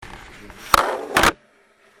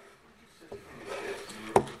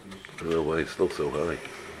I don't know why it's still so high.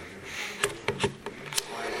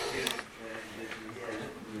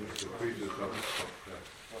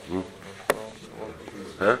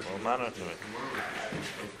 Huh?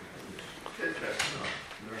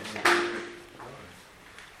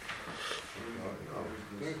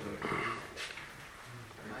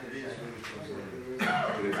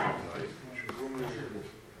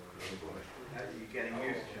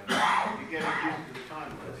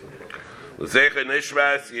 Zecher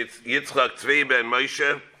Nishmas, Yitzchak Tzvi ben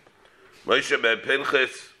Moshe ben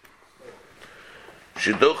Pinchas,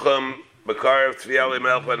 Shidduchim, Bakarev Tzvi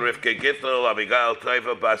Elimelech ben Rivka Gittel, Abigail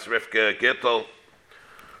Teiva bas Rivka Gittel,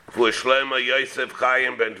 Fu Shlema Yosef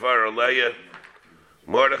Chaim ben Dvar Aleya,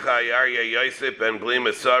 Mordechai Arya Yosef ben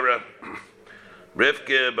Blima Sarah,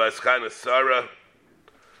 Rivka bas Chana Sarah,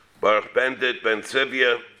 Baruch Bendit ben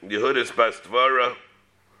Sivya, Yehudis bas Dvara,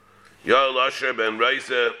 Yoel Asher ben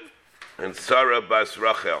Reisa, and Sarah bas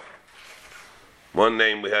Rachel. One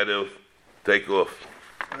name we had to take off.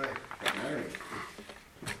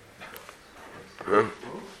 Huh?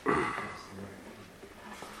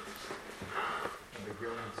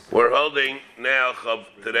 We're holding now,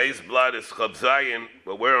 today's blood is Chav Zayin,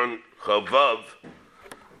 but we're on Chavav,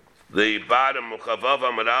 the bottom of Chavav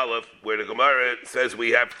Amud Aleph, where the Gemara says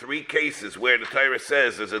we have three cases where the Torah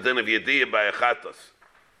says there's a din of Yediyah by a Chatos.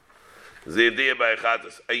 The idea by a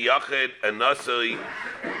Yachid, a Nasui,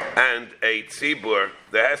 and a Tzibur,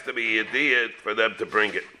 there has to be a idea for them to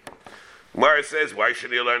bring it. Gemara says, why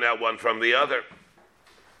should you learn out one from the other?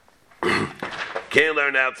 Can't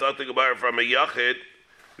learn out something about from a Yachid,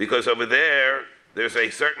 because over there's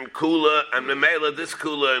a certain Kula, and Memela, this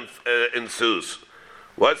Kula ensues.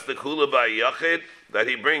 What's the Kula by Yachid? That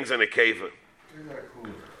he brings in a Keva.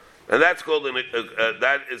 And that's called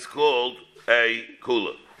that is called a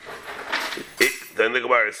Kula. Then the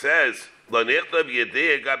Gemara says, "Lo nichtav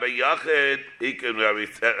yediyah gabe yachid ikan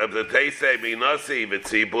of the teisei minasi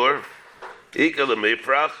v'tzibur ikan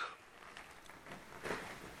lemifrach."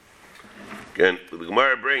 Again, the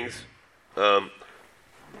Gemara brings, and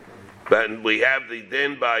we have the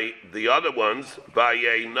din by the other ones by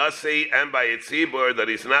a nasi and by a tzibur that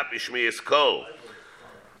is not b'shmiyas kol.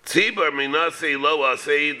 Tzibur minasi lo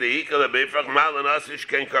asi the ikan lemifrach malanasi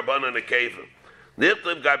shken karban nekevim.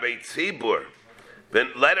 Nichtav gabe tzibur.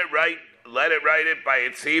 Then let it write it by a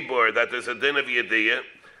tzibur that there's a din of yediyah,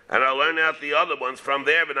 and I'll learn out the other ones from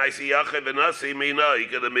there. When I see yachid v'nasi mina, you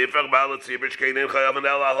get the mifrach ba'al tzibur shkeinin chayav and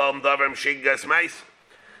el alam davar mshigas mais.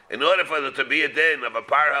 In order for there to be a din of a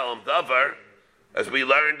par halam davar, as we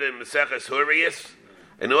learned in Maseches Huriyas,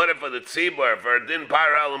 in order for the tzibur for a din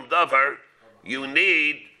par halam davar, you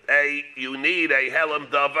need a helam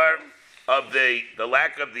davar of the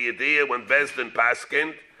lack of the yediyah when Bezdin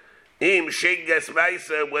paskin. Im shiggas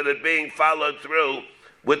maisa, with it being followed through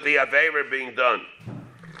with the aveira being done.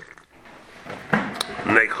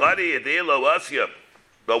 Nechadi yediyah lo asya,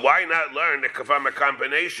 but why not learn from a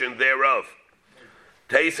combination thereof?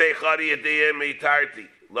 Teisei chadi yediyah mitarti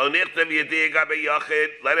lo nichtav yediyah gabe yachid.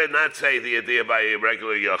 Let it not say the yediyah by a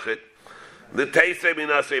regular yachid. The teisei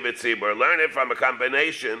minasi v'tzibur. Learn it from a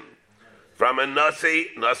combination from a nasi.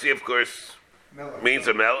 Nasi, of course, means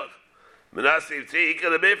a melech. Menasi tzika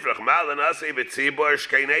the bifrach mal nasi v'tzibur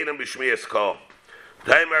shkeinedem b'shmiyas kol.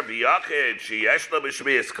 Taimer b'yachid sheyeshlo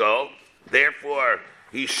b'shmiyas kol. Therefore,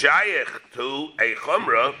 he's shaykh to a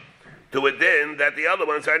chumrah, to a din that the other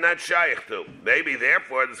ones are not shaykh to. Maybe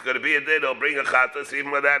therefore there's going to be a din. He'll bring a chatas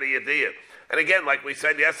even without a yediyah. And again, like we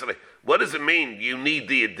said yesterday, what does it mean? You need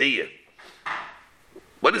the yediyah.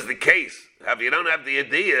 What is the case? If you don't have the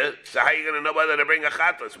yediyah, so how are you going to know whether to bring a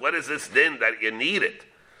chatas? What is this din that you need it?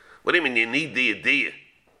 What do you mean you need the yediyah?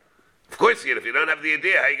 Of course you do. If you don't have the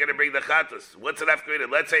yediyah, how are you going to bring the chatas? What's it after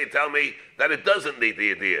it? Let's say you tell me that it doesn't need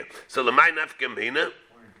the yediyah. So l'may nafka mina?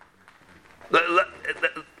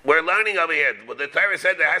 We're learning over here. Well, the Torah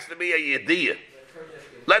said there has to be a yediyah.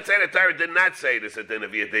 Let's say the Torah did not say this a din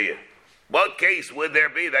of yediyah. What case would there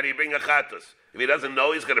be that he bring a chatas? If he doesn't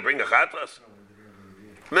know he's going to bring a chatas?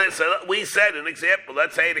 So we said an example.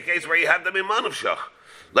 Let's say the case where you have the miman of shach.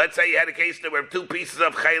 Let's say you had a case there were two pieces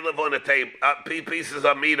of chaylev on a table, pieces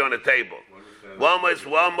of meat on a table. One was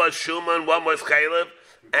shuman, one was chaylev,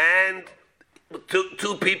 and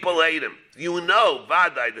two people ate them. You know,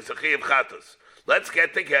 vaday, there's a chiyuv chatas. Let's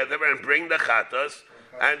get together and bring the chatas,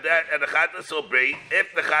 and the chatas will be,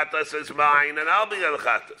 if the chatas is mine, and I'll be the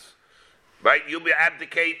chatas. Right? You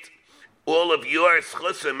abdicate all of your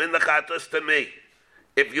schlusim in the chatas to me.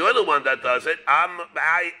 If you're the one that does it,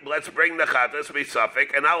 let's bring the chatas, be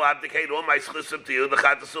suffix, and I'll abdicate all my schlusim to you. The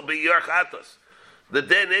chatas will be your chatas. The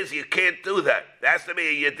din is you can't do that. There has to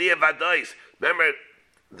be a yediyah vadois. Remember,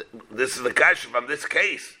 this is the kasha from this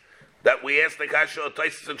case that we asked the kasha of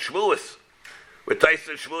Kerisus and Shavuos. Where Kerisus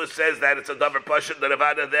and Shavuos says that it's a davar pashut the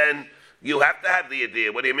nevada, then you have to have the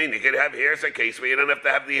yediyah. What do you mean? You can have, here's a case where you don't have to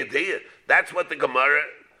have the yediyah. That's what the Gemara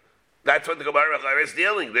is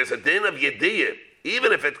dealing. There's a din of yediyah.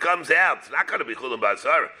 Even if it comes out, it's not going to be chulam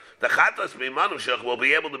ba'asara. The chatos b'manushach will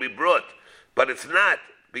be able to be brought, but it's not,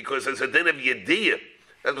 because there's a din of yediyah.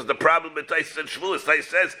 That was the problem with Kerisus and Shavuos. Kerisus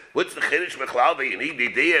says, what's the chiddush mechlal? You need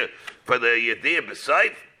yediyah for the yediyah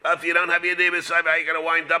b'sayf. If you don't have yediyah b'sayf, how are you going to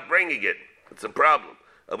wind up bringing it? It's a problem.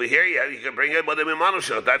 Over here, you can bring it with the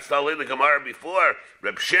mimanushach. That's the in the Gemara before.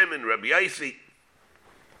 Reb Shimon, Reb Yaisi.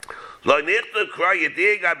 Lo nichtav kra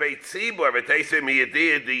yediyah gabei tzibor v'teisei mi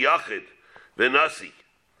yediyah diyachid v'nasi.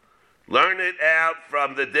 Learn it out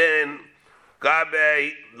from the din.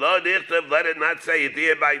 Gabei lo nichtav, let it not say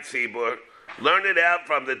yediyah by tzibor. Learn it out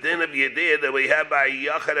from the din of yediyah that we have by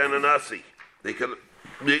yachid and a nasi. They can.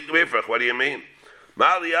 What do you mean?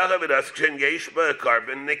 Mal yachid v'nasi yeshba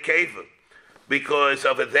carbon nekeva. Because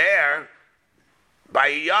over there, by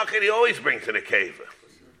yachid he always brings in a keva.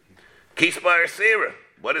 Kispa or seira.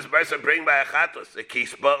 What does a person bring by a chatos? A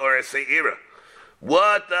kispa or a seira.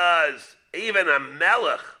 What does even a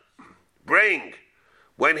melech bring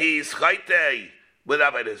when he's chaytei with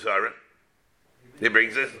avodah zarah? He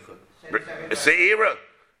brings a seira.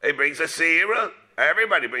 He brings a seira.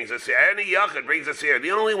 Everybody brings a seira. Any yachid brings a seira.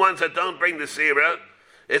 The only ones that don't bring the seira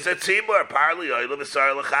is a tzibur, parli oil of a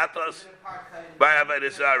sarah lechatos by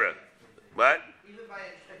avodah zarah. What?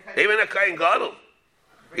 Even a kain gadol.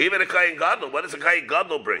 Even a kain gadol. What does a kain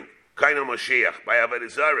gadol bring? Kain Moshiach by avodah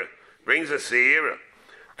zarah brings a seira.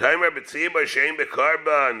 Timer b'tzibur shein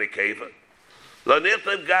bekarba nekeva. Lo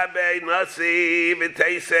nichtav gabei nasi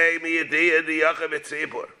v'teisei miyadiyah diyacha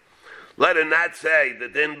b'tzibur. Let it not say the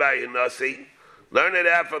din by a nasi. Learn it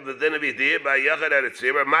out from the din of yediyah by yachad at a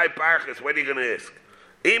tzibur. My parchas. What are you going to ask?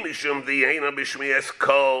 Imishum di'ena b'shmiyas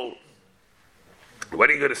kol. What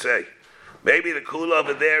are you going to say? Maybe the kula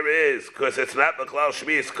over there is, because it's not b'klal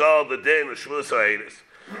shmiyas kol, the din of shvus ha'edis.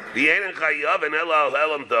 Di'ena chayav and elal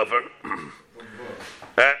helam dover.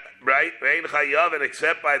 Right? Ein chayav and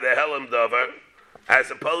except by the helam dover,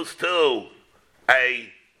 as opposed to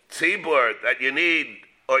a tzibur that you need,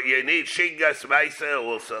 or you need shigas meisa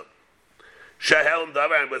also. Shehelam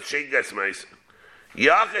dover and with shigas meisa.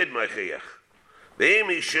 Yachid machiach.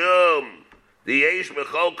 V'imishum di'esh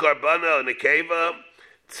b'chol karbana nekeva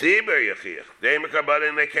tzibur yachiach. De'em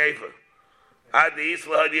karbana nekeva. Ad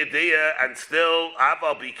isla had yediyah and still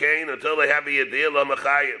aval bikain until they have a yediyah lo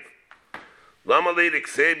mechayev. Lama lid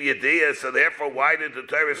exib yediyah. So therefore, why did the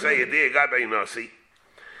Torah say yediyah gabei nasi?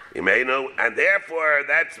 Imenu, and therefore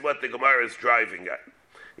that's what the Gemara is driving at.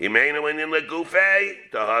 Imenu in legufei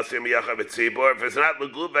tahasim yachav etzibur. If it's not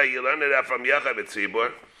legufei, you learn it out from yachav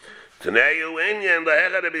etzibur.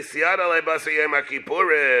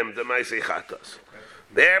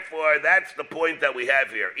 Therefore, that's the point that we have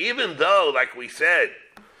here. Even though, like we said,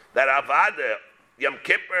 that Avada, Yom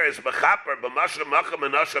Kippur is Mechaper, B'mashram Macham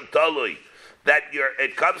and Asham Talui, that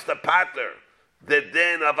it comes to Pater, the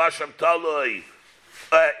din of Asham Talui,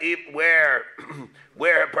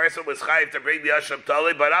 where a person was chayiv to bring the Asham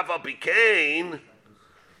Talui, but Aval became,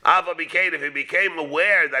 if he became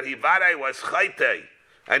aware that he Vadai was chaytei,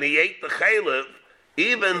 and he ate the chaylev,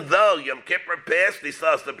 even though Yom Kippur passed, he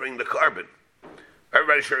still has to bring the carbon.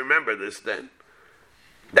 Everybody should remember this then.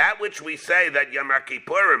 That which we say that Yom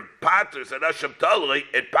Kippurim paters and Asham Talui,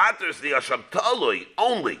 it paters the Asham Talui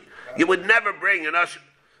only. You would never bring an Asham,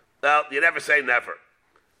 well, you never say never.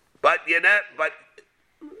 But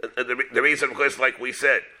the reason, of course, like we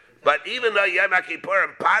said, but even though Yom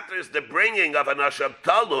Kippurim paters the bringing of an Asham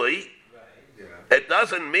Talui, it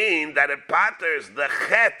doesn't mean that it paters the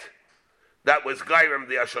chet that was Gairam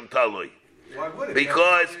the Asham Talui. Why would it?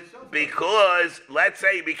 Because let's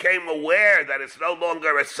say he became aware that it's no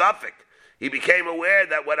longer a suffix. He became aware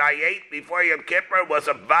that what I ate before Yom Kippur was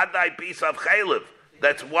a vadai piece of chaylev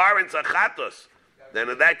that warrants a chatos. Then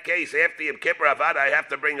in that case, after Yom Kippur Avad, I have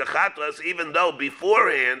to bring a chatos, even though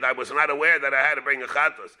beforehand I was not aware that I had to bring a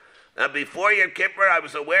chatos. Now before Yom Kippur, I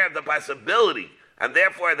was aware of the possibility. And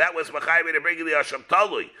therefore, that was Machayim to bring the Asham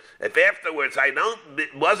Talui. If afterwards I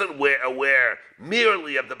wasn't aware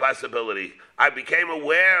merely of the possibility, I became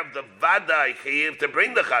aware of the Vadai Chiyiv to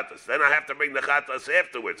bring the Chatas. Then I have to bring the Chatas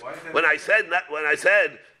afterwards. When I said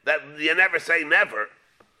that you never say never,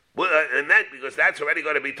 and meant because that's already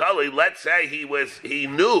going to be Talui. Let's say he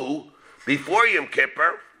knew before Yom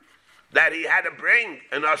Kippur that he had to bring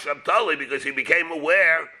an Asham Talui because he became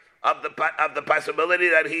aware of the possibility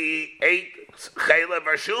that he ate chaylev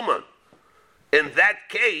or shuman. In that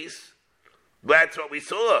case, that's what we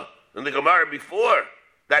saw in the Gemara before,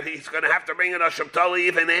 that he's going to have to bring an Hashem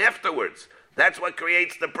even afterwards. That's what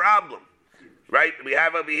creates the problem. Right? We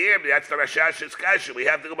have over here, that's the Rashash's Kasha. We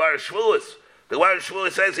have the Gemara Shvuas. The Gemara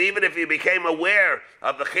Shvuas says even if you became aware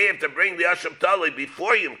of the Chiyuv to bring the Hashem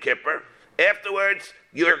before Yom Kippur, afterwards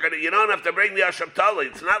you don't have to bring the Hashem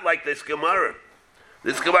It's not like this Gemara.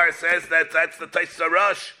 This Gemara says that's the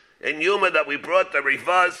Teisarosh in Yuma that we brought the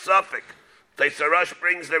Rivah's suffix. Teisarosh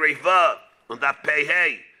brings the Rivah on that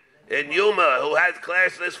Pehei in Yuma, who has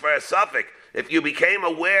classes for a suffix. If you became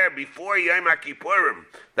aware before Yom Kippurim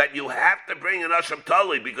that you have to bring an Hashem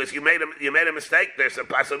because you made a mistake, there's a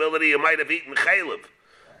possibility you might have eaten chaylev.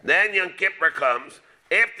 Then Yom Kippur comes.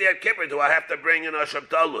 After Yom Kippur, do I have to bring an Hashem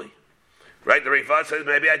Right? The Rifah says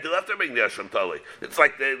maybe I do have to bring the Hashem It's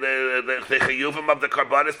like the chiyuvim of the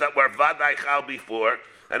karbanis that were vaday chal before,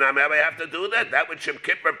 and I maybe have to do that. That which Yom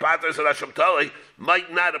Kippur paters and Hashem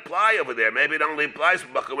might not apply over there. Maybe it only applies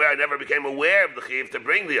where I never became aware of the chiyuv to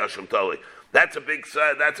bring the Hashem That's a big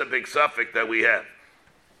suffix that we have.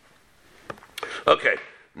 Okay,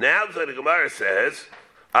 now the Gemara says,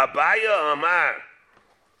 Abaya Amar,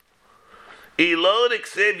 Ilod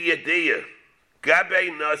Iksiv Yediyah,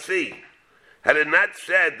 Gabe Nasi, had it not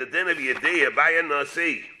said the din of Yediyah, Abaya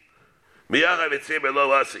Nasi, Miyachav Etzibur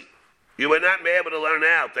Lo Asi, you would not be able to learn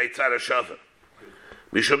out Teitzad HaShavah.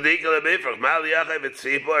 Mishum Dikal HaBifrach, Mal Yachav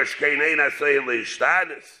Etzibur, Shkeinei Nasayim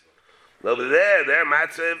Leishtanis. Over there, they're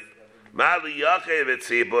matziv, Mali Yachev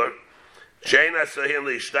Etzibur, Sheina Sahim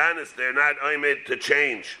Lishtanis, they're not oimid to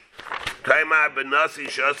change. Taimar Benasi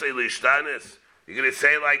Shasei Lishtanis. You're going to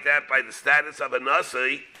say like that by the status of a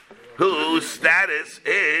Nasi, whose status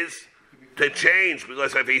is to change,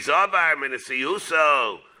 because if he's Avar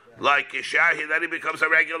Minisiyuso, like Yishar, then he becomes a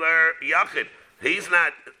regular Yachid. His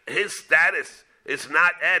status is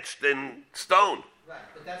not etched in stone. Right,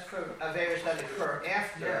 but that's for Averis that occur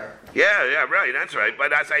after. Yeah, right, that's right.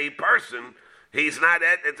 But as a person, his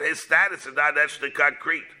status is not etched in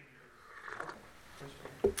concrete.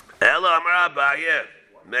 Ela Amar Abaye,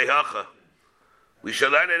 Mehacha. We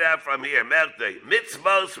shall learn it out from here. Merde,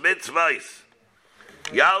 mitzvos.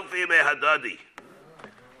 Yalfi mehadadi.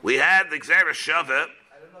 We have the Gzera Shava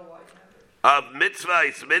of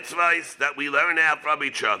mitzvahs that we learn out from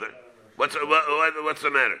each other. What's the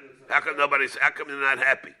matter? How come they're not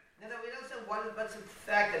happy? No, we don't say what's the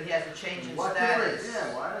fact that he has a change in status?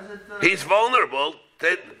 Yeah, why does it?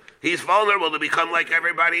 He's vulnerable to become like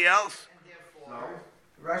everybody else.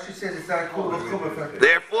 Rashi says it's not cool.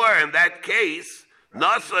 Therefore, in that case,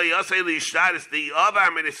 Nasa Yosei Lishtatis the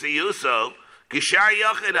Avar Minisiyuso Gishar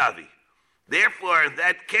Yochidavi. Therefore, in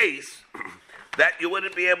that case, that you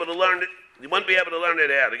wouldn't be able to learn it. You wouldn't be able to learn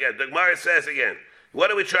it out again. The Gemara says again. What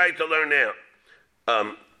are we trying to learn now?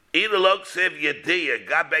 Either Loksiv Yediyah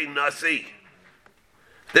Gabe Nasi.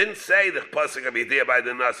 Didn't say the pasuk of Yediyah by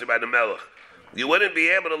the Nasi, by the Melech. You wouldn't be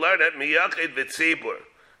able to learn it. Miyachid v'tzibur.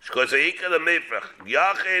 Shkozaika the Mifrach.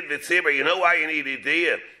 Yachid v'tzibur. You know why you need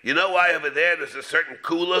Yediyah? You know why over there there's a certain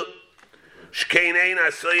kula? Shkeinein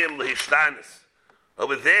asayim lehishtanis.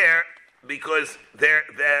 Over there, because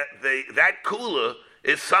that kula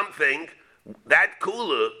is something. That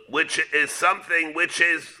kula, which is something which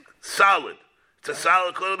is solid. It's a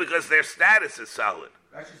solid kula because their status is solid.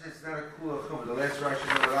 Rashi says it's not a kula chum. The last Rashi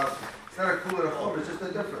never asked. It's not a kula chum. It's just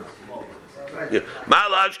a difference.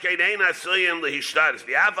 Malaj kenein asuyim lehishtaris.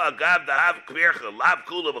 V'yava agav dahav kvircha lav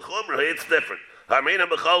kula b'chumra. It's different. Harmina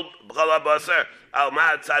b'chol abasar al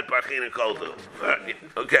ma'ad tzad parchin and koltu.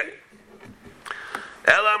 Okay.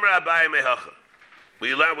 Elam Rabbi Mehacha.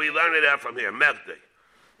 We learn it out from here. Merde.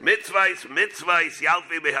 Mitzvahs,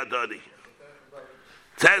 Yalfi Behadadi.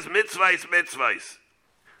 It says mitzvahs.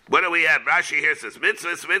 What do we have? Rashi here says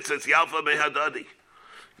mitzvahs, Yalfi Behadadi.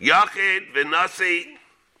 Yachid, V'nasi,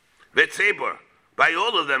 V'tzibur. By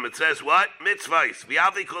all of them it says what? Mitzvahs.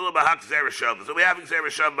 V'yalfi Kula B'hak Zereshava. So we have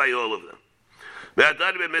Zereshava by all of them.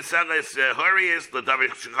 Behadadi b'mitzagas Horius,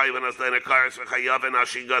 L'tavich Shechai V'naslein HaKaras V'chayav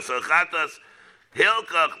V'nashigas V'chatas.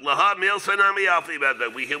 Hilkach laha milsanami alfi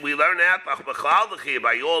b'ada. We learn out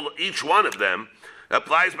by each one of them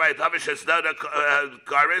applies by tavish esnada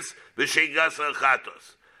karis v'shigas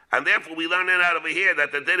chatos, and therefore we learn it out over here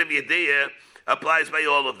that the din of Yediyah applies by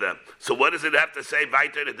all of them. So what does it have to say?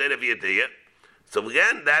 Weiter the din of Yediyah. So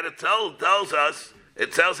again, that it tells us.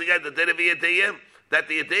 It tells again the din of Yediyah that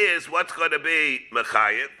the Yediyah is what's going to be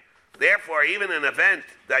mechayev. Therefore, even an event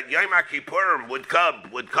that Yom Kippurim would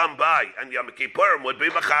come by, and Yom Kippurim would be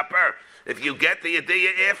mechaper. If you get the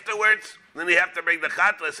Yediyah afterwards, then you have to bring the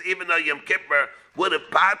chatlas, even though Yom Kippur would have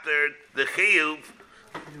pattered the chiyuv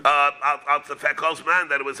out the fekos man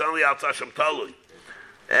that it was only al Tashem Tolui.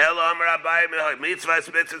 Elo Amar Abaye Mehoy Mitzvahs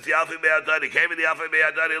Mitzvahs Yalfi Be'adari Came in the Yalfi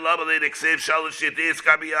Be'adari Lobali Niksiv Shalosh Yedis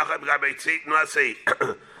Gabi Yachab Gabi Tzit Nasi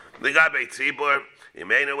the Gabi Tzibur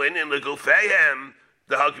Yemenu Inyan Legufehem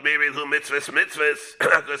the Hagmiri Lu Mitzvahs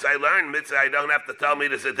because I learned mitzvah I don't have to tell me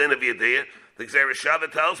there's a din of Yediyah. The Gzera Shava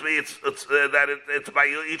tells me it's it's by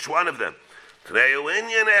each one of them. It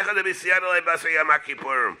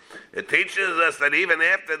teaches us that even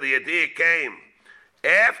after the Yediyah came,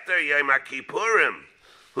 after Yom Kippurim,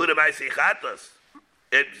 who the Maisi Chatos,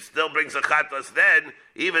 it still brings a Chatos then,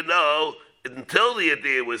 even though until the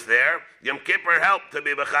Yediyah was there, Yom Kippur helped to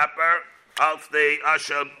be Bechaper of the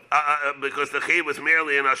Ashab, because the Chi was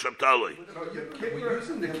merely an Ashab Tali. We're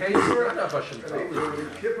using the case for Ashab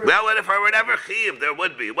Tali. Well, what if I were never Chiv, there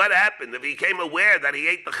would be. What happened if he became aware that he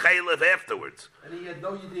ate the Chaylev afterwards? And he had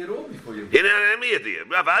no Yediyah at all before you. He didn't have any Yediyah.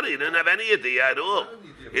 Ravadi didn't have any Yediyah at all.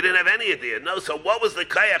 He didn't have any Yediyah. No, so what was the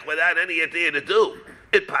Kayak without any Yediyah to do?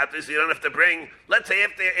 It patters, you don't have to bring, let's say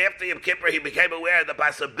after Yom Kippur he became aware of the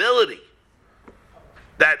possibility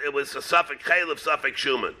that it was a suffix chaylev, suffix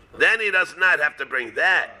shuman. Then he does not have to bring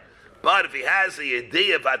that. But if he has the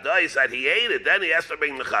idea of adais that he ate it, then he has to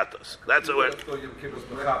bring the chatos. That's a word.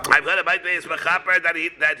 I've heard about his mechaper that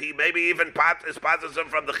he maybe even is partisan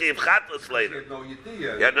from the chiv chatos later.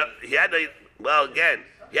 He had no. Well, again,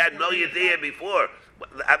 he had no idea before.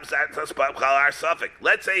 Our suffix.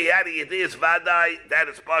 Let's say he had a idea vadai that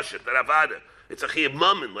is pashut that avada. It's a chiv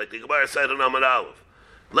mammon, like the Gemara said in Amar Aleph.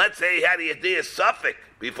 Let's say he had the idea suffix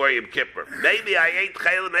before Yom Kippur. Maybe I ate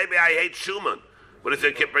chayla, maybe I ate shuman. What does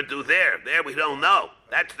Yom Kippur do there? There we don't know.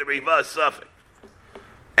 That's the reverse suffix.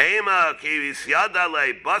 Ema kiris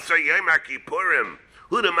yadale basar Yom Kippurim.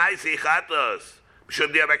 Hu the maisi chatos.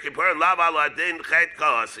 Should Yom Kippurim lav aladin chet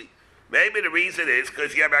kalasi. Maybe the reason is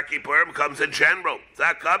because Yom Kippurim comes in general. It's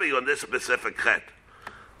not coming on this specific chet.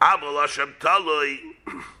 Abel Hashem talui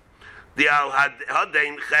the al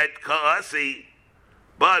hadin chet kalasi.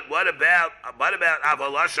 But what about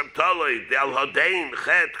Aval Hashem Talui, the Al Hodein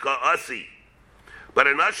Chet Ka'asi? But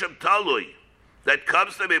an Hashem Talui that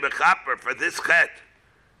comes to be Mechaper for this Chet,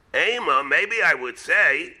 Ema, maybe I would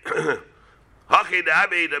say, Haki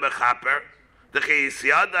Dabi the Mechaper, the Chis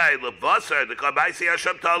Yadai, Levasar, the Kabaisi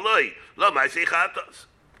Hashem Talui, Lo Maisi Chatos.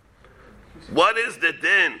 What is the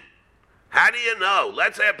din? How do you know?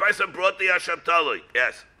 Let's say a person brought the Hashem Talui.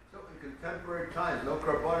 Yes. So in contemporary times, no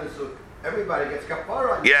carbon, so everybody gets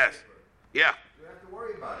kapara on you. Yes. Yeah. You don't have to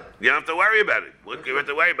worry about it. You don't have to worry about it. You have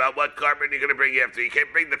to worry about what carbon you're going to bring after. You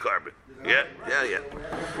can't bring the carbon. Yeah.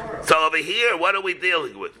 So over here, what are we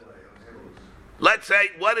dealing with? Let's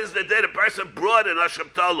say, what is the day? The person brought an Hashem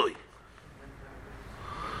Talui.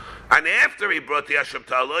 And after he brought the Hashem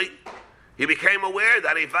Talui, he became aware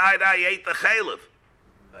that he ate the chaylev.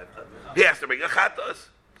 He has to bring a chatos.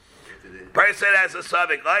 Person has a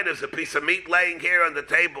suffix. There's a piece of meat laying here on the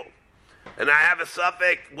table. And I have a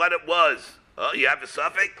suffix, what it was. Oh, you have a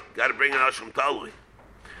suffix? Got to bring an Hashem Talui.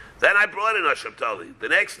 Then I brought an Hashem Talui. The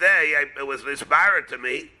next day, it was inspired to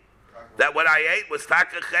me that what I ate was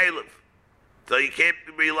taka chaylev. So you can't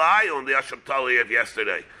rely on the Hashem Talui of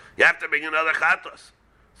yesterday. You have to bring another chatos.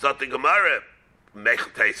 So the Gemara,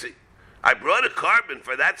 Mechatesi, I brought a carbon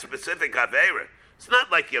for that specific Aveira. It's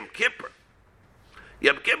not like Yom Kippur.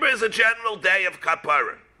 Yom Kippur is a general day of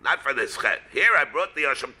kapara. Not for this chet. Here I brought the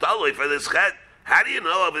Hashem Talui for this chet. How do you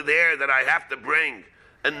know over there that I have to bring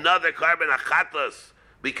another carbon achatos?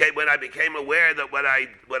 When I became aware that what I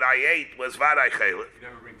ate was vaday chaylev. You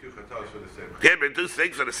never bring two chatos for the same thing. Can't bring two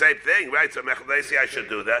things for the same thing, right? So mechdesi, I should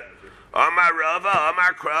do that. Amar Rava,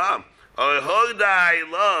 Amar Kram. Ahoidai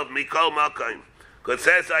love mikol makim. Because it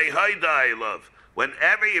says ahoidai love.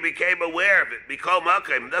 Whenever you became aware of it, mikol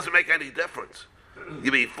makim, it doesn't make any difference.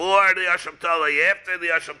 You before the Hashem Talui, after the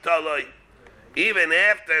Hashem Talui, even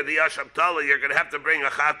after the Hashem Talui, you're going to have to bring a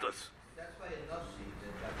chatos. That's why it does.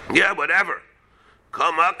 Yeah, whatever.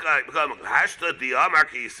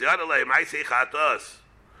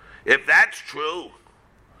 If that's true,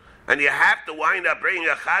 and you have to wind up bringing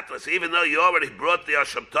a chatos, even though you already brought the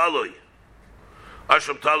Hashem Talui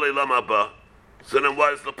lamaba, so then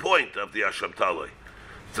what is the point of the Hashem Talui?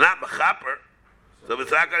 It's not mechaper. So if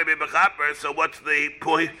it's not going to be mechaper, so what's the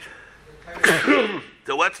point?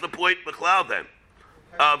 So what's the point, Bechlal, then,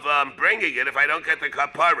 of bringing it if I don't get the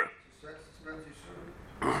kapara?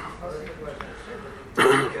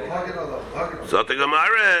 So the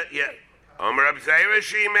Gemara,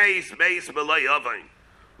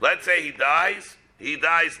 let's say he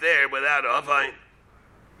dies there without a havain.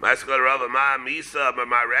 Maskal Rava Ma Misa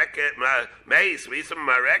Mareket Meis Misa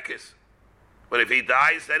Marekis. But if he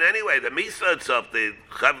dies, then anyway, the Misa itself, the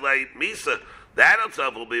Chavlei Misa, that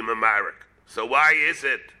itself will be Mamarek. So why is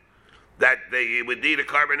it that you would need a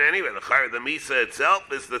carbon anyway? The Misa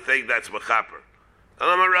itself is the thing that's Mechaper.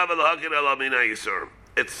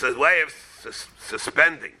 It's a way of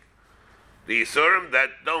suspending the Yisurim that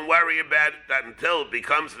don't worry about that until it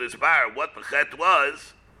becomes this bar, what the Chet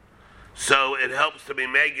was, so it helps to be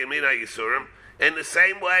Megan Mina Yisurim. In the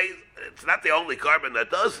same way, it's not the only carbon that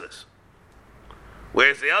does this.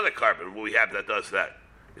 Where's the other carbon we have that does that?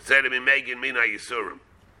 It's said to be Megan Mina Yisurim.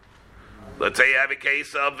 Let's say you have a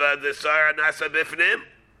case of the Sarah Nasa Bifnim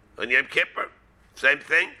on Yom Kippur. Same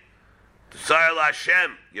thing. The Sarah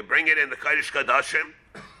Lashem, you bring it in the Kodesh Kodashim.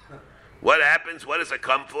 What happens? What does it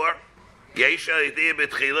come for? Yesha Yediyah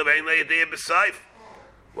B'tchila Ve'en Yediyah B'Saif.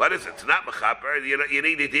 What is it? It's not Mechaper. You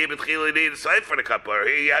need Yediyah B'tchila Yediyah B'Saif for the Kapar.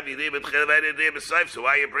 Here you have Yediyah B'tchila Ve'en Yediyah B'Saif, so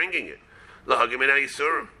why are you bringing it? L'hagim Min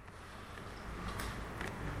HaYisurim.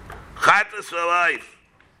 Chatas V'Laif.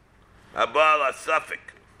 Abal HaSafik.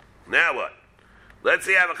 Now what? Let's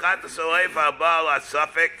say you have a Chatas V'Laif Abal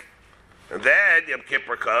HaSafik, and then Yom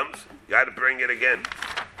Kippur comes. You got to bring it again.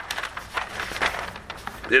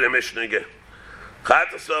 Did a Mishnah again.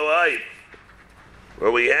 Chatas V'Laif,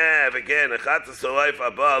 where we have again a Chatas V'Laif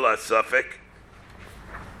Abal HaSafik.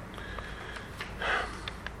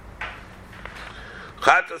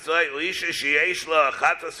 Chatas V'Laif L'isha Sheyesh La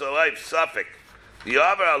Chatas V'Laif Safik. The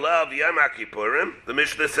Yavar Allah of Yom HaKippurim, the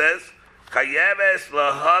Mishnah says, Chayeves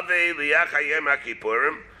lahave liyach Yom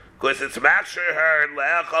HaKippurim, because it's machsher her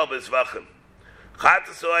le'achal b'zvachim.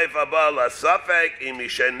 Chatas V'Laif Abal HaSafik im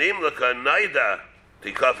mishanim l'kanaida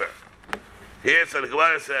tikover. Here, so the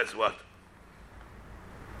Gemara says what?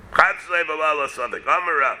 Chatas V'Laif Abal HaSafik.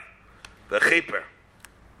 Amarav, the chiper.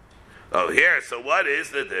 Oh, here, so what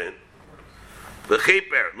is the din? The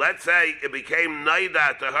chiper. Let's say it became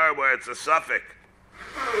naida to her where it's a suffix.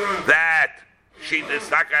 That she is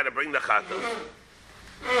not going to bring the chatos.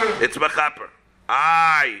 It's mechaper.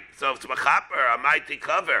 So it's mechaper, a mighty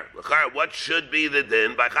cover. What should be the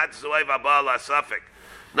din by Chatas V'Laif Abal HaSafik?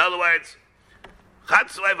 In other words,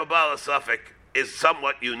 Chatas V'Laif Abal HaSafik is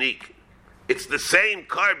somewhat unique. It's the same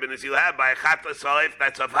carbon as you have by a Chatas V'Laif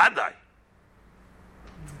that's of Hadai.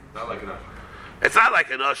 Not like an Ashram. It's not like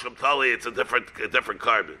an Ashram Tali, it's a different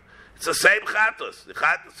carbon. It's the same chatos.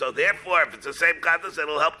 So therefore, if it's the same chatos,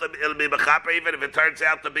 it'll help them. It'll be mechaper even if it turns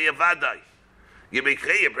out to be a vadai. You bring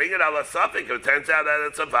it al safik. If it turns out that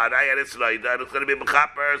it's a vadai and it's naida, and it's going to be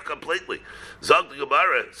mechaper completely. Zog the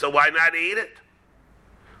Gemara. So why not eat it?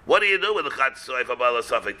 What do you do with the chatos of al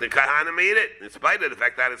safik? The kahanim eat it, in spite of the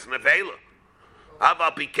fact that it's nevela.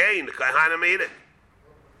 Aval pikein, the kahanim eat it.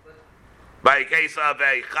 By a case of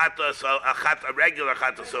a regular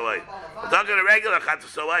chatos oif. We're talking a regular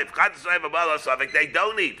chatos oif. Chatos oif Abal HaSafik, they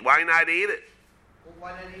don't eat. Why not eat it? Well,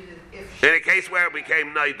 why not eat it if she... In a case where it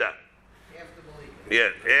became naida. After Malika. Yeah,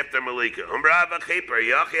 after Malika.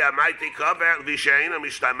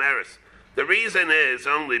 The reason is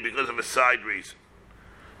only because of a side reason.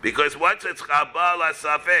 Because once it's Abal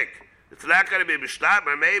HaSafik, it's not going to be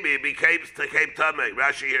Mishtamer. Maybe it became Tameh.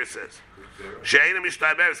 Rashi here says. Sheina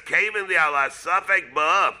Mishtaberes came in the Allah Safek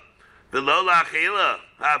Ba'av the Lola Achila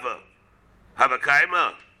have a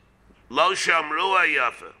kaima Lo Shamrua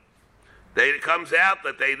Yafa. It comes out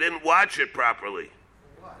that they didn't watch it properly.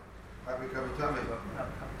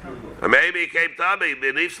 Maybe it came tummy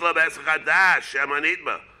Benifsla Besachadash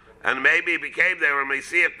Shamanitma, and maybe it became they were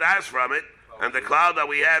Mesiach Das from it. And the cloud that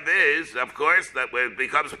we have is, of course, that when it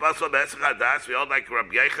becomes Pasla Besachadash, we all like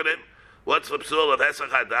Rabbi Yechanan. What's the psul of Hesach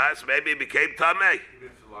Hadas? Maybe it became Tameh.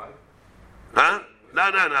 Huh?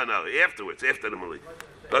 No. Afterwards, after the Malik.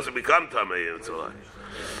 Doesn't become Tameh and it's alive.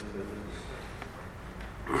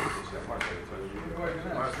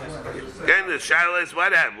 Again, the shadow is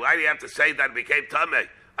what happened. Why do you have to say that it became Tameh?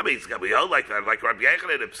 I mean, it's got to be held like that, like Rabbi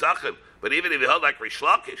Yechanan and Psachim. But even if you hold like Rish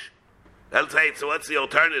Lakish, let's say, so what's the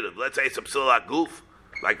alternative? Let's say it's a psul aguf,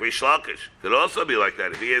 like Rish Lakish. It could also be like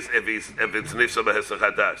that if it's Nifsa B'Hesach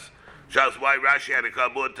Hadas. Shows why Rashi had to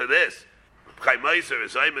come on to this. Chaimaiser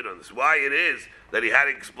is Ayman on this. Why it is that he had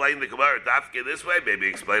to explain the Gemara Dafke this way. Maybe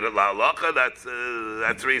explain it La Halacha. That's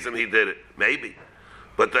the reason he did it. Maybe.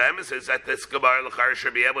 But the emphasis is that this Gemara L'char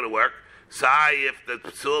should be able to work. Say if the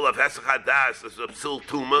psul of Hesach Hadas is a psul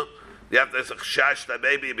Tuma, you have to chash that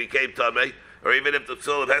maybe it became Tameh, or even if the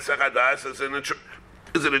psul of Hesach Hadas is an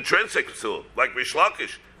intrinsic psul, like Rish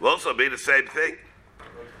Lakish, will also be the same thing.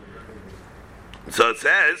 So it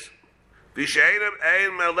says, V'sheinim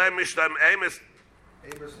ein melem mishtam emes.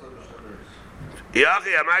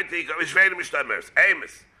 Yachi amayti v'sheinim mishtam emes.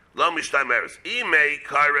 Emes. Lo mishtameres. Imei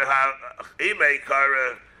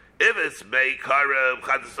kara. If it's mei kara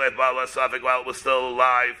chatzosayif bala safek while it was still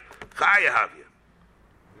alive, chaya have you.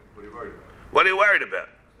 What are you worried about?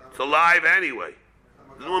 It's alive anyway.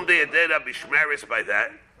 There won't be a dead up bishmeris by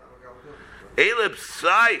that. Elib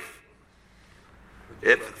saif.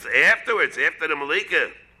 If it's afterwards, after the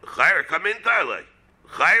malika, chayra come in tarlay.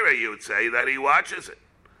 Chayra, you would say that he watches it,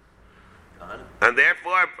 and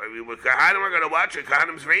therefore, Kahanim are going to watch it.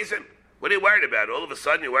 Kahanim's reason. What are you worried about? All of a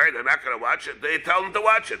sudden, you're worried they're not going to watch it. They tell them to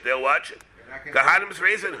watch it. They'll watch it. Kahanim's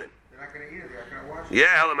reasoning. They're not going to eat it. They're not going to watch it.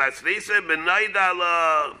 Yeah, Elamatzlisa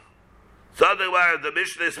b'naydala. Something where the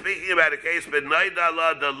Mishnah is speaking about a case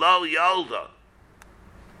b'naydala the lo yolda.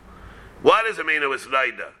 What does it mean? It was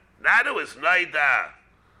naida. Not it was naida.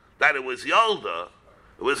 That it was yolda.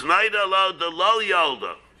 It was naida lo the lo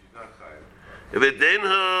yolda. If it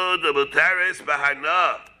dinhu the mutaris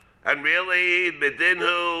bahana, and really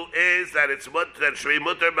bedinhu is that it's that shri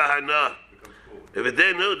mutar bahana. If it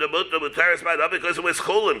dinhu the mutaris bahana because it was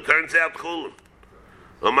chulin, turns out chulin.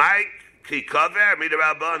 Umay ki kaver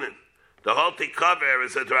midrabanan. The whole tikaver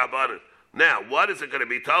is a drabanan. Now, what is it going to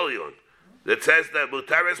be telling you on? It says that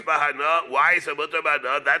mutaris bahana. Why is it mutar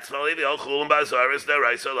bahana? That's only the chulin bazar is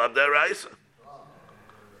deraisa love deraisa.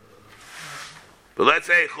 But let's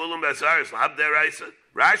say chulun basar is lab deraisa.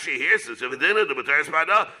 Rashi here says if it didn't the mutaris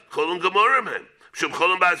bahana chulun gemurim him. Shum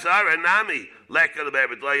chulun basar and nami lekka the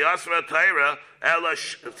bebet la yasra taira ela.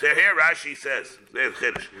 So here Rashi says there's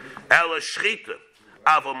chiddush ela shchita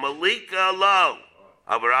av a malika lo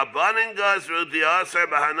av a rabbanin gazru diasar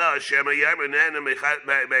bahana shema yemen and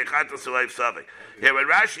mechata sulayv savik. Here when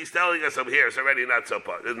Rashi's telling us over here, it's already not so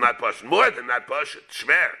it's not pushing more than not pushing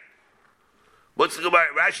shmer. What's the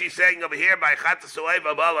Gemara? Rashi saying over here by Chatzosayv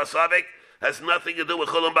Abal Asavik has nothing to do with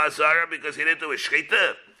Chulun Bazara because he didn't do a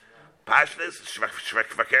Shchita. Pashtas,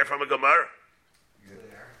 Shvakir from a Gemara.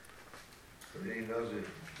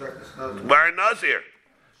 Gemara Nazir.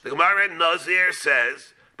 The Gemara in Nazir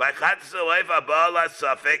says by Chatzosayv Abal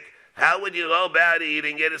Asavik, how would you go about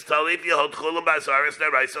eating it? It's totally if you hold Chulun Bazara, it's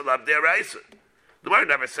deraisa, love deraisa. The Gemara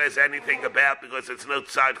never says anything about because it's no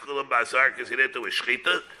side Chulun Bazara because he didn't do a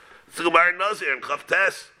Shchita. The Gemara Nazir and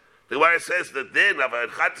Chavtes. The Gemara says the din of a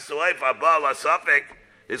Chatzosayv Abal Asafik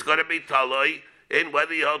is going to be taloi in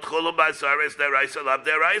whether you hold Chulun Bazar is deraisa, lav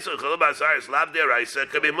deraisa. Chulun Bazar is lav deraisa,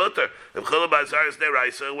 it could be mutter. If Chulun Bazar is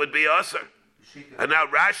deraisa, it would be aser. And now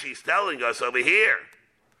Rashi's telling us over here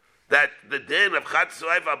that the din of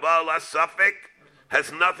Chatzosayv Abal Asafik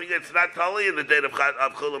has nothing. It's not taloi in the din of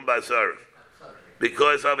Chulun Bazar.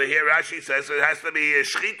 Because over here Rashi says it has to be a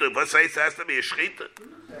shchita. What says it has to be a shchita?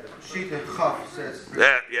 Shita chaf says.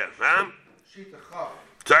 Yeah. Shita chaf.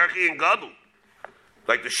 Turkey and gadol.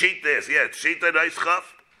 Like the sheet is, shita nice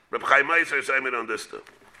chaf. Reb Chaim Meiser saying it on this too.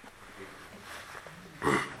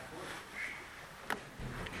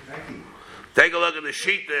 Take a look at the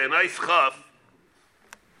sheet there, nice chaf.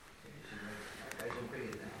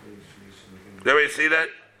 Did we see that?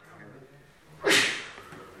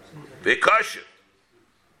 Vikasha.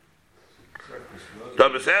 The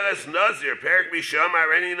Beseres Nazir, Perik Misham,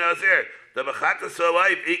 Areni Nazir, the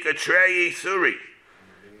Chatzosayv Ika Trei Isuri.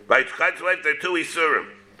 By Chatzosayv, there are two Isurim.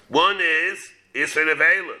 One is Isur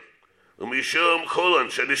Nevela, Mishum Chulan,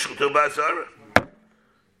 Shadishkutu Bazara.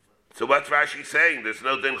 So what's Rashi saying? There's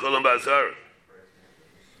no din Chulan Bazara.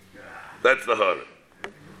 That's the Hara.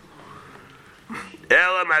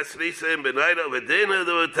 Ela Masrisa in Benaida, Vedina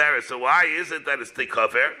the Mutara. So why is it that it's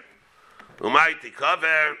Tikaver? Umay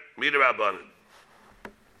Tikaver, Midrabanan.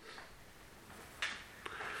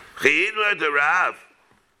 Chiyidla de Rav.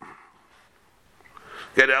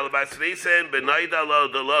 Get el basrisen benaida lo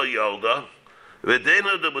de lo yolda.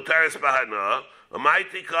 Vedina de mutaris bahana. A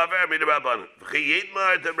mighty cover midrabanan.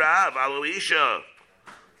 Chiyidla de Rav Aloisha.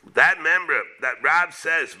 That member that Rav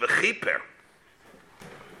says v'chiper.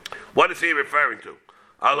 What is he referring to?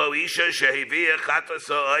 Aloisha shehivia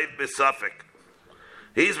chatzosayv b'safek.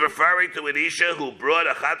 He's referring to an isha who brought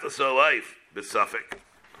a chatzosayv b'safek.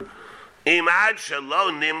 Imad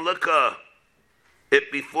shalom nimlaka.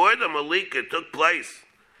 If before the malika took place,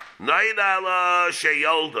 naidala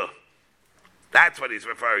sheyolda. That's what he's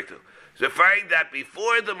referring to. He's referring that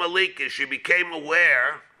before the malika, she became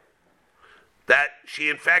aware that she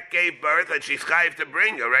in fact gave birth and she's chayiv to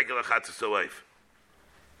bring a regular chatzosayv.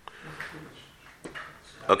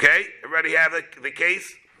 Okay, everybody have the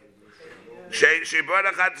case? She brought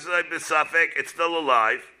a chatzosayv b'safek. It's still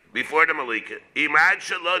alive. Before the malika, imad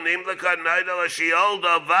shalom nimlaka naidala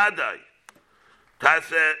sheyolda vaday.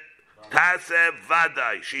 Tase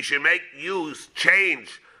vaday. She should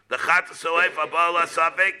change the chatzosayv abal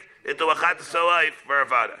asafik into a Chatzalaif for a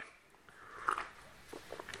Vadai.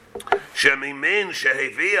 Shemimin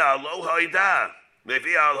Shehevia Lo Haida.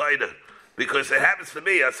 Mevia Al Haida. Because it happens to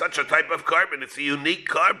be such a type of carbon, it's a unique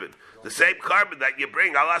carbon. The same carbon that you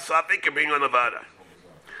bring, Allah Safik, you bring on the Vadai.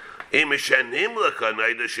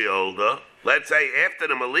 Let's say after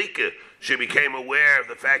the Malika, she became aware of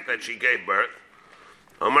the fact that she gave birth.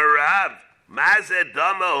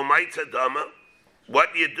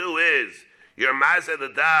 What you do is, you're mazeh the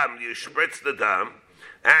dam, you spritz the dam,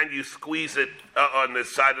 and you squeeze it on the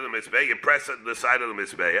side of the mizbeach, you press it on the side of the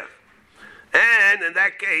mizbeach. And in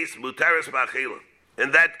that case, mutaris b'achila.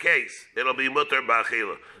 In that case, it'll be mutar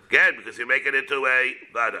b'achila. Again, because you make it into a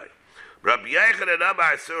vadai. Rabbi Yechanan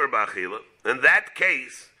Amar Asur b'achila. In that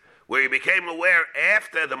case, where you became aware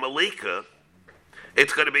after the malika,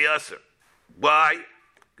 it's going to be usher. Why?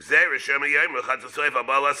 Stop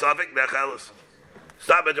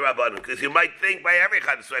it, Rabbanon, because you might think by every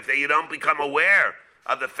Chatzalaif that you don't become aware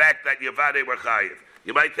of the fact that your vadei were chayiv.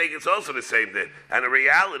 You might think it's also the same thing, and in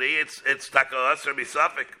reality, it's taka usher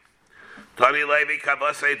misafik. Tani Levi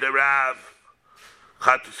kavasei derav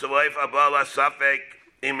Chatzalaif abala safek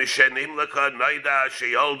imishenim leka naida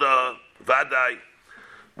sheyolda vadai.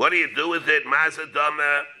 What do you do with it?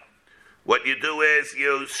 Mazadama. What you do is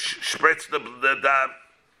you spritz the dam.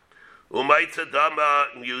 Umaitza dama,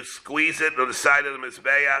 you squeeze it on the side of the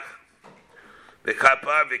mizbeach.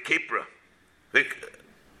 V'kapar v'kipra.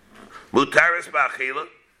 Mutaris b'achila.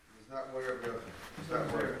 He's not worried about it. He's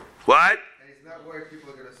not worried. What? And he's not worried people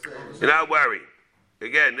are going to say. You're not worried.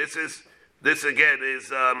 Again, this is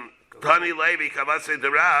Tani Levi Kavase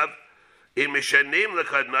Derav. Imishanim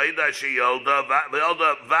lekadnaida sheyolda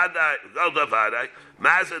vadai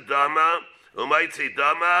mazadama umaitzi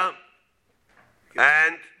dama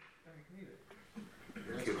and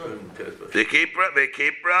the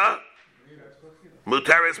kipra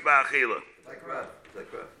mutaris ba'achila.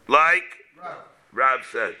 Like Rav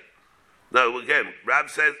said. No, again, Rav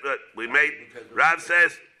says Rav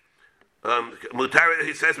says mutaris.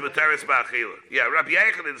 He says mutaris ba'achila. Yeah, Rabbi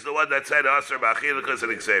Yechanan is the one that said aser ba'achila because of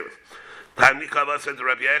the exeris. Tani Kavasa to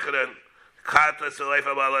Rabbi Yechanan. Kata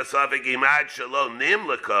Salefa Bala Safik Imad Shalom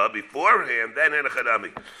Nimlaka beforehand, then in a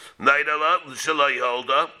Chadami. Naidala Shalai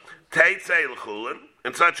Holda, Taitse L'chulin.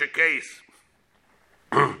 In such a case,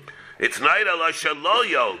 it's Naidala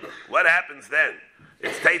Shaloi Holda. What happens then?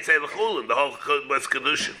 It's Taitse L'chulin, the whole was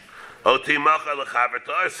Kedushin. Otimacha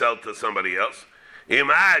L'chaverta, sell to somebody else.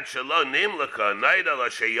 Imad Shalom Nimlaka, Naidala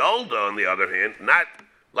Shayolda, on the other hand, not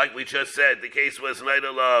like we just said, the case was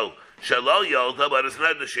Naidala Shalo Yolda, but it's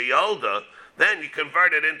not the Shayolda, then you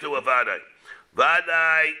convert it into a Vadai.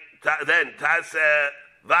 Vadai, then Tase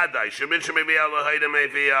Vadai, Shemin Shemibi al Haida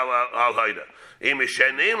Mevi al Haida.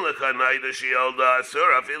 Imishenim Leka Naida Shayolda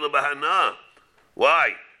Asura Filu Bahana.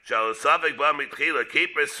 Why? Shalasavik Bamitchila,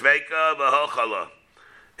 Keeper Sveika Vahochala.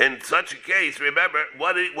 In such a case, remember,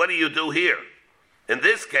 what do you do here? In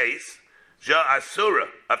this case, Ja Asura,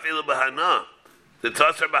 Afilu Bahana. The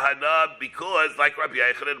Tasar Bahana, because, like Rabbi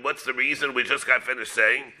Yechanan, what's the reason we just got finished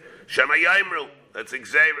saying? Shema Yaimru. That's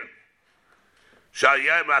Xavier. Shal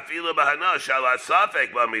Yaim Afilu Bahana, Shal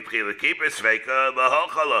Asafek Bamitchila, Keeper Sveika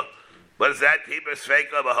Bahochala. What is that? Keeper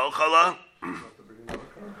Sveika Bahochala?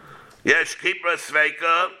 Yes, Keeper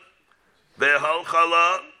Sveika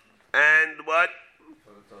Bahochala, and what?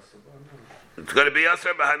 It's going to be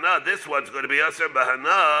Asar Bahana. This one's going to be Asar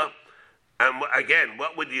Bahana. And again,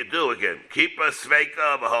 what would you do again? Keep a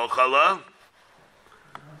sveika b'holchala.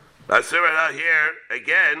 Asura here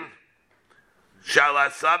again.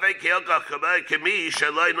 Shalasavek hilka kemi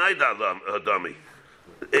shaloi naidadami.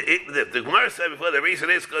 The Gemara said before the reason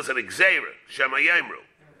is because of the Xera Shema Yemru.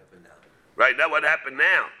 Right now, what happened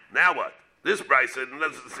now? Now what? This Bryson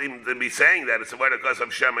doesn't seem to be saying that it's a word because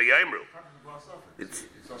of Shema Yemru. It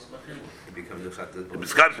becomes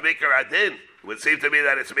Mikar Adin. It would seem to me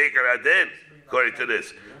that it's Mikar Adin, according to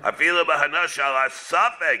this. Afilu b'hana shala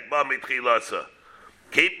safek b'mitchilasa.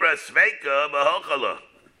 Kipra sveika b'hochala.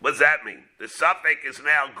 What does that mean? The safek is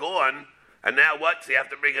now gone, and now what? So you have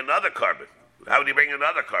to bring another carbon. How would you bring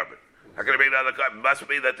another carbon? How can you bring another carbon? It must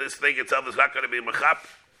be that this thing itself is not going to be mechap.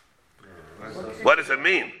 What does it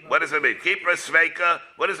mean? What does it mean? Kipra sveika.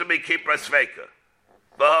 What does it mean? Kipra sveika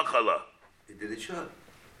b'hochala. It did its job.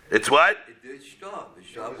 It's what? It did its job. The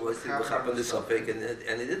job was to happen the suffix, and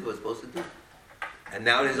it did what it was supposed to do. And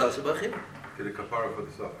now it is also bachim. Get a kapara for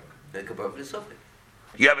the suffix. A kapara for the suffix.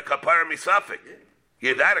 You have a kapara misafik.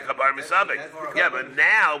 You had a kapara misafik. Yeah, but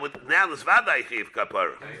now there's vadai chiv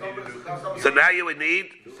kapara. So now you would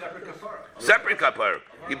need separate kapara.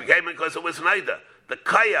 You became it because it was naida. the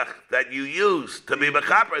kayach that you used to be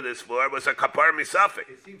mechaper this for was a kapar misafik.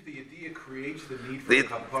 It seems the idea creates the need for a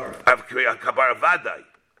kapara. A kapar vadai.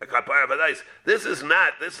 A kapar vadai. This isn't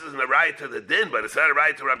a right to the din, but it's not a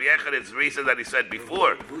right to Rabbi Yechon. It's the reason that he said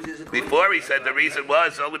before. Before he said the reason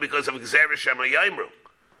was only because of Gzeres Shema Yomru.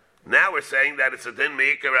 Now we're saying that it's a din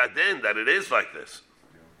meikar adin, that it is like this.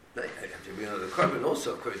 No, I have to bring another carbon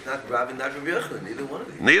also. Of course, not Rabbi, not Rabbi Yochanan, neither one of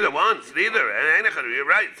these. Neither one. It's neither. And you're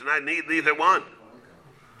right. It's not neither one.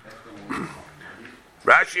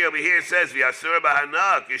 Rashi over here says, "V'asur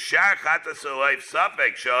b'hanak yishar chatas oiv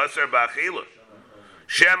safek she'asur b'achila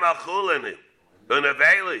shem achulani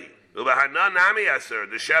unaveli u'b'hanan nami asur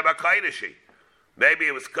the shem ha'kaidishi." Maybe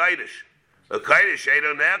it was kaidish. A kaidish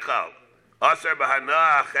edo nechal asur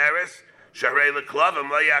b'hana acheres sharei leklavim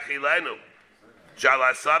lo yachilenu shal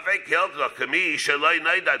ha'safek hilcha kami shaloi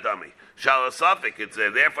naidadami shal ha'safek. It's there.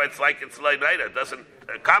 Therefore, it's like it's lo naida. It doesn't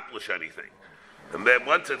accomplish anything. And then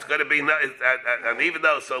once it's going to be, and even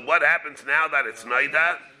though, so what happens now that it's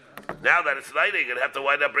naida? Now that it's naida, you're going to have to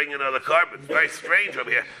wind up bringing another carbon. It's very strange over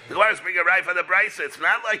here. The Gemara is bringing right for the brisa. It's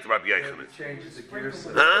not like the Rabbi Yechon. It changes the gears.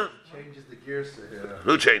 Huh? It changes the gears here.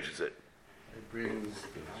 Who changes it? It brings.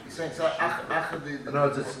 He's saying so. No,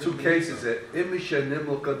 it's two cases. Imisha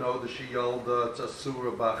nimluka no the shiyolda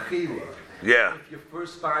tasura bachila. Yeah. If you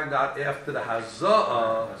first find out after the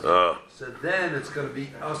haza'ah, so then it's going to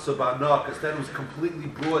be asabana, because then it was completely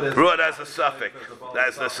brought as a suffix.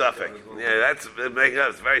 That's the suffix. Yeah, that's making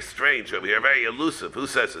us very strange over here, very elusive. Who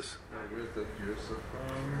says this?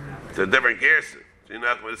 It's a different gersa. You're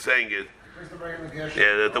not what it's saying is.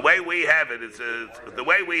 Yeah, the way we have it, it's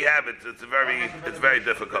very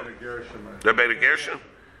difficult. The Beta Gershon.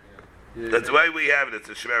 That's the way we have it. It's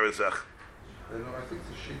a shver zach. I think it's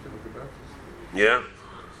a sheet of the Baptist. Yeah,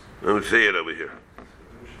 let me see it over here.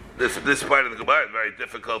 This part of the Gemara is a very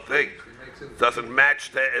difficult thing. It doesn't match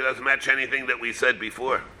anything that we said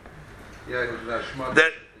before. Yeah, in in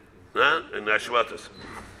Nashmatas.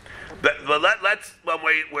 But let's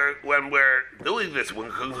when we're doing this,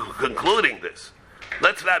 when concluding this,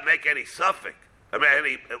 let's not make any suffix.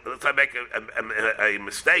 Let's not make a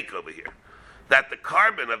mistake over here. That the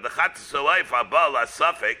carbon of the chatzos oif abal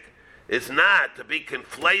suffix is not to be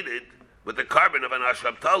conflated with the carbon of an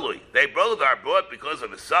ashram talui. They both are brought because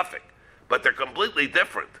of a suffix, but they're completely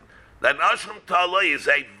different. That ashram talui is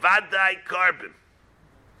a vadai carbon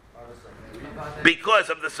because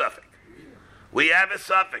of the suffix. We have a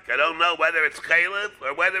suffix. I don't know whether it's chaylev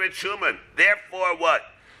or whether it's shuman. Therefore, what?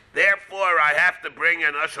 Therefore, I have to bring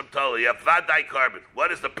an ashram talui, a vadai carbon.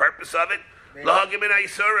 What is the purpose of it? Lahagim in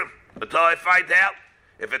aisurim. Until I find out.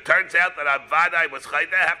 If it turns out that a vadai was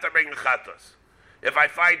chayte, I have to bring the chatos. If I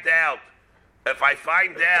find out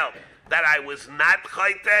that I was not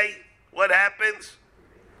chayte, what happens?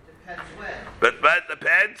 Depends when. But it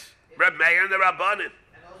depends. Reb Meir and the Rabbanim.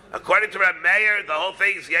 According to Reb Meir, the whole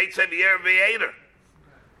thing is Yetzev Yer V'Yeder.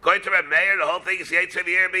 According to Reb Meir, the whole thing is Yetzev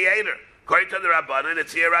Yer V'Yeder. According to the Rabbanim,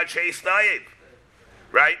 it's Yerad Sheis Dayev.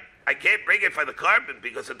 Right? I can't bring it for the carbon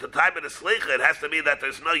because at the time of the Slicha, it has to be that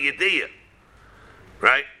there's no Yediyah.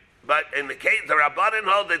 Right? But in the case, the Rabbanan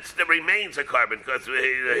hold it remains a carbon because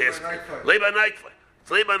Liba Neikva.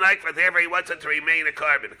 It's Liba Neikva, therefore he wants it to remain a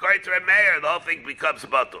carbon. According to a mayor, the whole thing becomes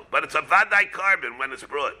bottle. But it's a Vadai carbon when it's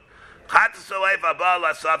brought. Chatzos oif abal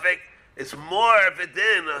asafik is more of a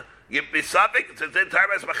din. You misafik, it's a din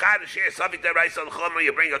termas machadish here. Safik derais al chomer,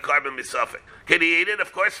 you bring a carbon misafik. Can he eat it?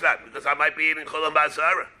 Of course not, because I might be eating chulam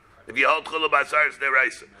basara. If you hold chulam basara, it's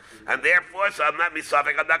derais. And therefore, so I'm not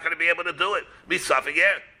misafik, I'm not going to be able to do it. Misafik,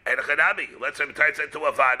 yeah. Let's say it turns into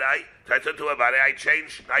a vadai. I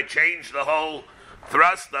change the whole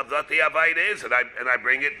thrust of what the avayt is, and I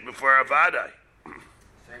bring it before a vadai.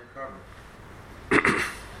 Same carbon.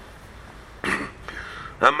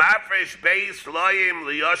 Hamafresh beis loyim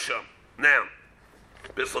liyosham. Now,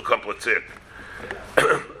 bissel kompliziert.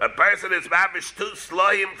 A person is mafresh two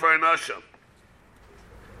sloyim for an osham.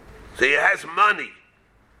 So he has money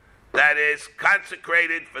that is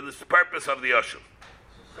consecrated for this purpose of the osham.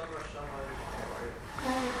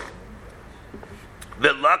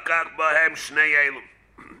 V'lakach bahem shnei elim,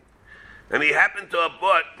 and he happened to have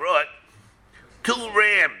brought 2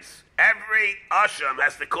 rams. Every asham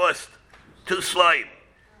has to cost 2 slime.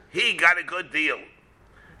 He got a good deal.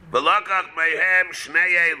 V'lakach bahem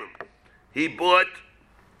shnei elim, he bought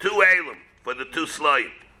 2 elim for the 2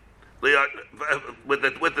 slime. With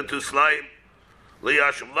the 2 slime,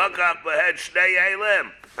 liyasham lakach bahem shnei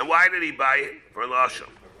elim. And why did he buy it? For an asham.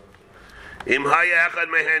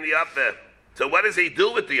 So what does he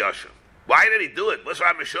do with the asham? Why did he do it? What's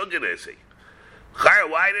Ramashugin is he?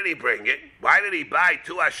 Why did he bring it? Why did he buy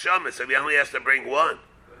 2 hashamas if he only has to bring 1?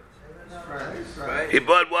 Right. He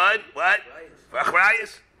bought one? What? For Right.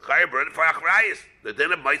 achrayis? Chaya brought it for achrayis. The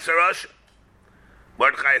din of Meiser Rasha.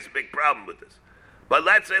 Mordechai has a big problem with this. But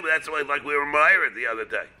let's say that's like we were Meir the other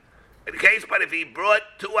day. In the case, but if he brought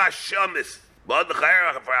 2 hashamas,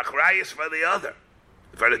 Mordechai for achrayis for the other,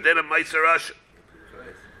 for the din of Meiser Rasha.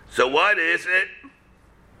 So what is it?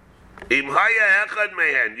 Im haya echad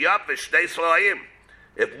mehen yafish shtei slayim.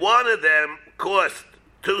 If one of them cost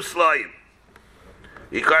 2 slayim,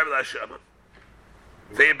 you carve the hashama.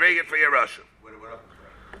 So you bring it for your Rasha.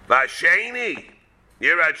 Vasheni,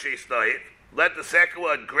 Yirachi Slayim. Let the second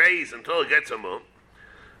one graze until it gets a moon.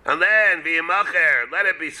 And then, V'yimacher, let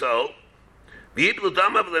it be sold. V'yiplu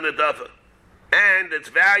damav l'nadava. And its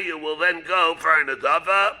value will then go for a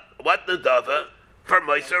nadava. What nadava? For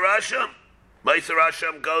Meiser Hashem. Meiser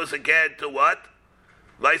Hashem goes again to what?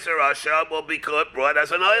 Meiser Hashem will be brought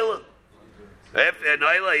as an island. If an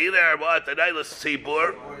island, either what? An island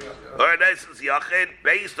Sibur, or an island Yachid,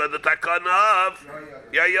 based on the takana of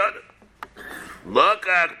Yayod.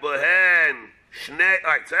 Lokach Bohen Shnei.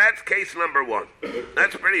 Alright, so that's case number 1.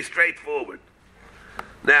 That's pretty straightforward.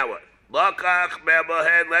 Now what? Lokach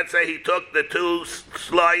Bohen, let's say he took the 2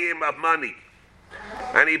 slayim of money.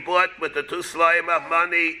 And he bought with the 2 slayim of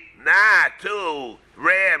money, 2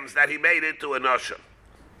 rams that he made into an usher.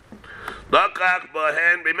 Lokach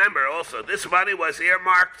Bohen, remember also, this money was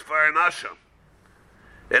earmarked for an usher.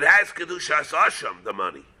 It has Kedushas Asham, the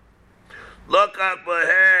money. Lokach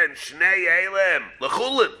Bohen, Shnei Elim,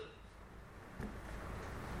 L'chulin.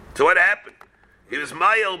 So what happened? He was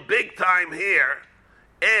Mayel big time here,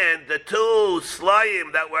 and the 2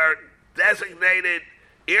 slayim that were designated,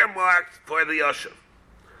 earmarked for the usher.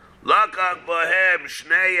 Lokach Bohem,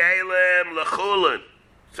 Shnei Elim, L'chulin.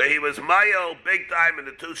 So he was Mayel big time in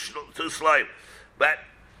the 2 slayim. But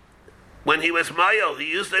when he was Mayel, he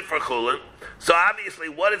used it for Chulin. So obviously,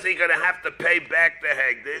 what is he going to have to pay back to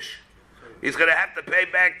Hegdish? He's going to have to pay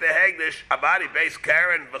back to Hegdish Abadi base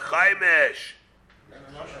Karen V'chaimesh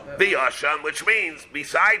the Asham, which means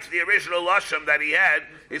besides the original Asham that he had,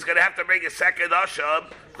 he's going to have to bring a second Asham.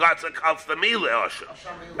 It's the Mila Asham.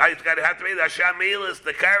 He's going to have to bring the Asham Mila is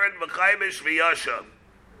the Karen V'chaimesh V'yasham.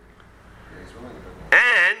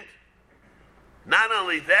 And not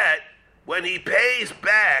only that, when he pays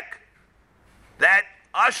back that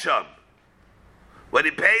Asham,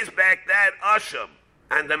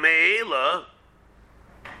 and the Me'ila,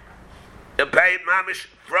 he paid mamish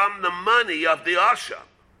from the money of the Asham.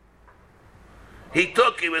 He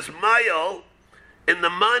was Mayel in the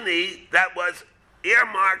money that was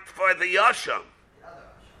earmarked for the Asham.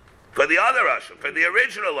 For the other Asham, for the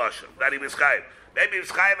original Asham that he was chayiv. Maybe he was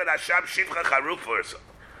chayiv an Asham Shivcha Charuf or something.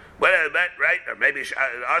 Well, right? Or maybe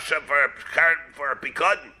Asham for a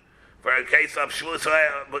Pikadon. For a case of Shulus,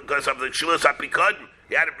 because of the Shulus HaPikadon.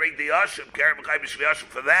 He had to bring the Asham, Karen B'chai B'shvi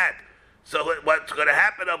for that. So what's going to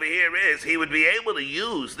happen over here is he would be able to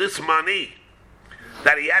use this money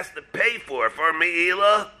that he has to pay for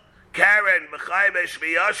Me'ila, Karen B'chai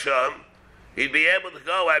B'shvi. He'd be able to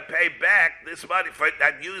go and pay back this money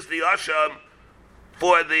and use the Asham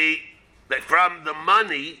for from the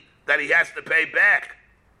money that he has to pay back.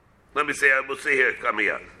 Let me see. We'll see here coming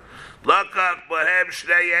up. Lakach Bohem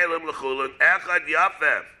Shnei Elim L'chulin Echad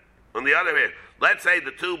Yafef. On the other hand, let's say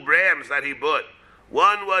the 2 rams that he bought.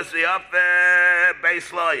 One was the Yafef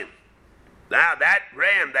Beis Lion. Now that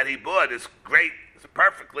ram that he bought is great. It's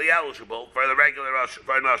perfectly eligible for the regular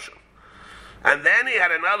for an Asham. And then he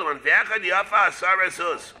had another one. V'echad Yafa Asara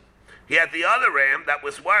Zuz. He had the other ram that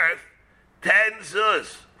was worth 10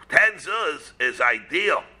 zuz. 10 zuz is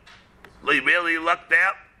ideal. He really lucked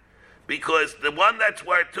out because the one that's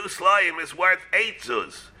worth 2 slayim is worth 8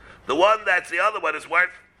 zuz. The one that's the other one is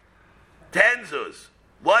worth 10 zuz.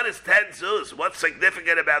 What is 10 zuz? What's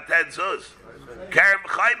significant about 10 zuz? Karen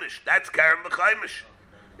B'chaimish. That's Karen B'chaimish.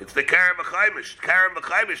 It's the Karen B'chaimish. Karen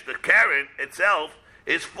B'chaimish, the Karen itself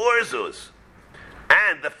is 4 zuz.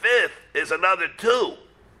 And the 5th is another 2.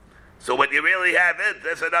 So what you really have is,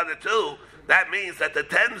 there's another 2. That means that the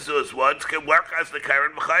 10 zuz ones can work as the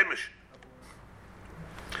Karen B'chaimish.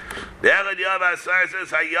 The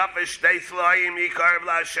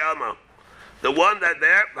one that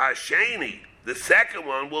there, Hasheni, the second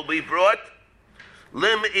one will be brought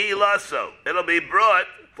lim ilaso. It'll be brought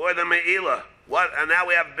for the me'ila. What? And now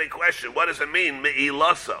we have a big question. What does it mean,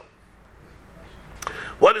 me'ilaso?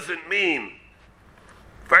 What does it mean?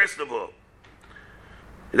 First of all,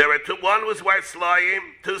 there were 2. One was worth 2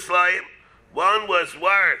 slayim. One was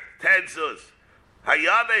worth 10 zuz.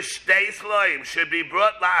 Hayavesh shtei slayim should be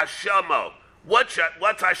brought la hashamo. What's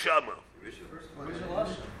hashamo?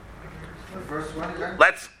 First one again?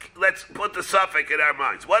 Let's put the suffix in our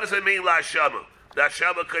minds. What does it mean, La Shama? La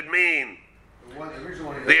Shama could mean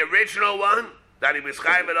the original one, that he was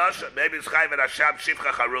chayv at Asham, maybe it's chayv at Asham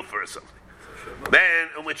Shivcha Charufa or something. Then,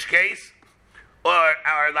 in which case, or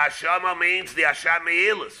our La Shama means the Asham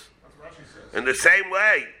Me'ilas. In the same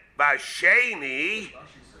way, Basheni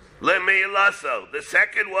Le'Me'ilaso. The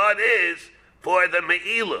second one is for the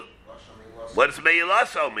Me'ilah. What does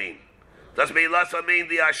Me'ilaso mean? Does Me'ilaso mean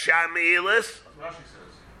the Asham Me'ilas?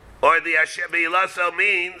 Or the Asham Me'ilaso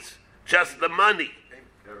means just the money?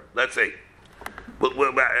 Let's see.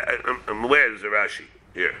 Where is the Rashi?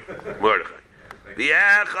 Here. Mordechai. The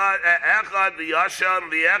Echad, the Asham,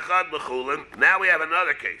 the Echad, the Chulin. Now we have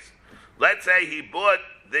another case. Let's say he bought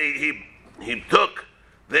he took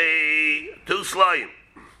the two slayim.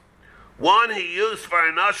 One he used for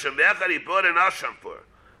an Asham, the Echad he bought an Asham for.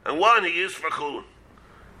 And one he used for Chulin.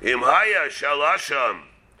 Imhaya shal Asham,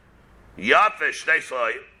 Yafesh, they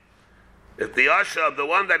slayim. If the Asham, the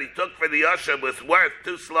one that he took for the Asham was worth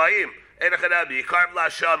two slayim,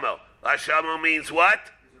 Lashamo means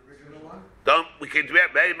what? Maybe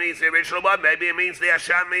it means the original one, maybe it means the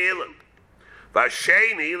Asham Me'ilim.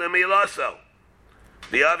 Vasheni Lemilaso.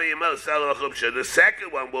 The other the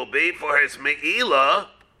second one will be for his Me'ilah.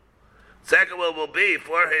 Second one will be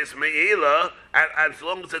for his Me'ilah, as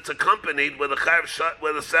long as it's accompanied with a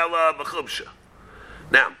Selah of a Chubsha.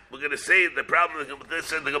 Now, we're going to see the problem with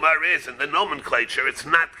this in the Gemara is, in the nomenclature, it's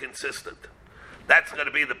not consistent. That's going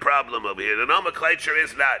to be the problem over here. The nomenclature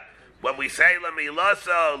is not. When we say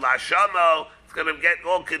Lamilaso, Lashamo, it's going to get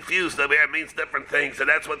all confused over here. It means different things, and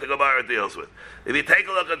that's what the Gemara deals with. If you take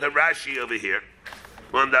a look at the Rashi over here,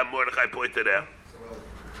 one that Mordechai pointed out.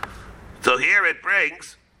 So here it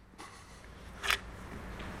brings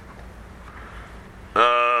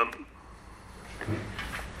Echad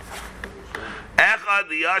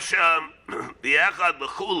the Yasham, the Echad the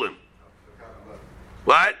Chulin.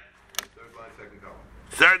 What?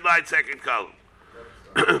 Third line, second column.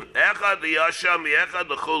 Echad the Yasham, the Echad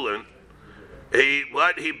the Chulin. He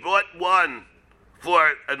bought one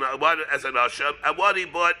for one as an Asham, and one he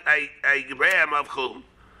bought a ram of Chulin.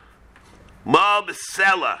 Mal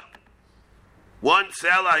b'sela. One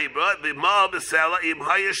selah he brought. The mal b'sela im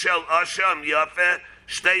hayashel Asham yafe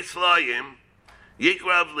shtei slayim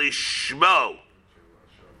yikrav lishmo.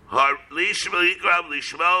 Yikrav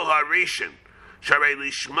lishmo harishin. Sharei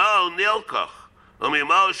lishmo nilkach.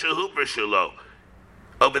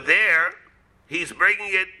 Over there, he's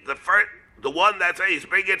bringing it the one that's he's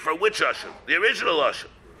bringing it for which Asham? The original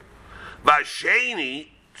Asham.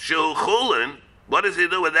 Vasheni shu chulin. What does he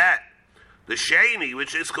do with that? The sheni,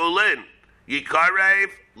 which is chulin,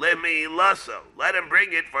 yikarev lemilaso. Let him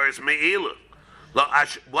bring it for his me'ilah.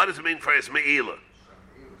 What does it mean for his me'ilah?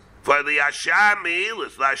 For the asham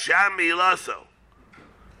me'ilas, the asham me'ilaso.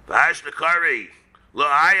 Vash the kari.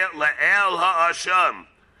 La'el ha'asham.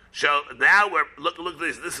 So now we're look at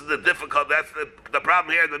this. This is the difficult. That's the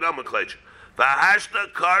problem here in the nomenclature.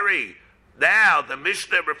 V'hashta kari. Now the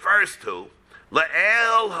Mishnah refers to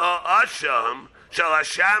la'el ha'asham shal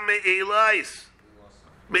hasham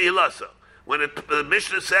me'ilaso. When the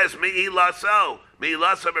Mishnah says me'ilaso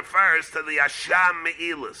refers to the hasham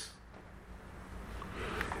me'ilas.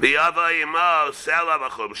 V'yavayimo sela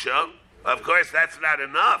v'chumsha. Of course, that's not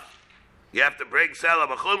enough. You have to bring Selah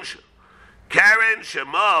B'chumsha. Karen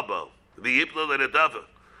Shemabo, the Yipla L'Nadava.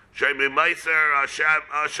 Shemi Meiser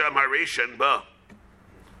Asham Harishan Ba.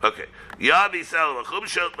 Okay. Yavi Selah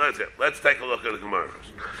B'chumsha. Let's take a look at the Gemara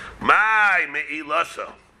first. My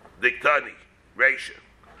Me'ilaso, Diktani, Reisha.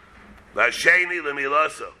 Vasheni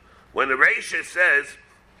L'Milaso. When the Reisha says,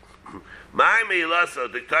 my Me'ilaso,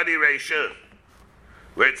 Diktani Reisha,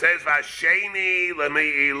 where it says Vasheni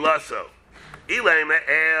L'Milaso, Ilema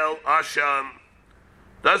El Asham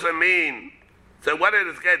doesn't mean. So what did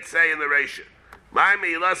it say in the Reisha? My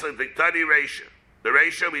Me'ilaso Diktani Reisha. The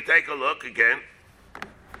Reisha, we take a look again.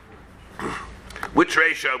 Which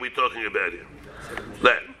Reisha are we talking about here?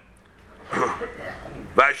 Let.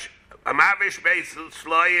 Amavish Beis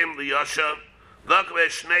Slayim Liyasha.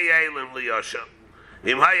 Vakvesh Shnei Elim Liyasha.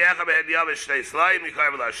 Im Hayacha Behed Yavish Shnei Slayim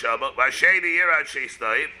Yikayv Lashaba. Vasheni Yirad Shei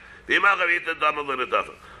Slayim. V'imachavita Damal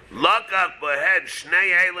L'Nadafa. Lakach Behed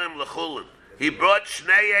Shnei Elim L'Chulin. He brought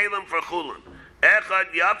Shnei Elim for Chulin.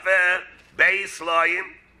 Echad Yafeh Beis Slayim.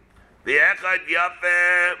 The Echad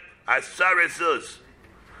Yafeh Asarizuz.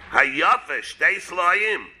 Hayafeh Shtei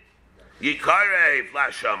Slayim. Yikarev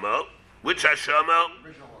Lashamo. Which Hashamo?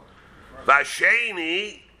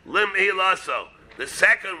 Vasheni Lim Ilaso. The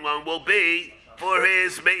second one will be for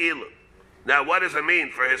his Me'ilah. Now, what does it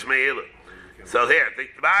mean for his Me'ilah? So here, the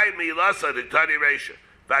by milasa the tani reisha,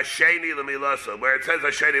 vasheni the milasa, where it says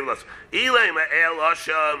vasheni milasa. Ilay ma'el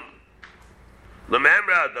asham,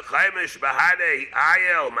 lememra the chaimish bahade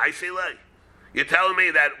ayel ma'isile. You're telling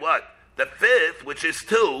me that what? The fifth, which is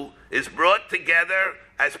 2, is brought together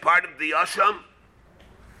as part of the asham.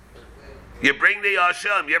 You bring the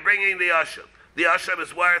asham. You're bringing the asham. The asham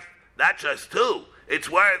is worth not just 2. It's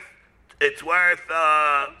worth 10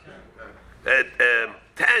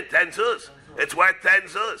 zuz. It's worth 10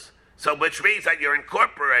 zuz. So which means that you're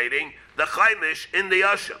incorporating the chaimish in the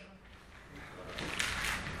asham.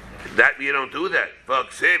 That you don't do that.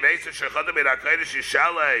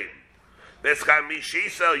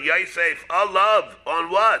 Yosef love on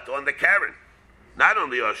what? On the Karen, not on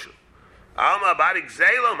the asham. Alma barik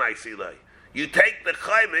zelo ma'isile. You take the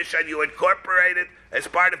chaimish and you incorporate it as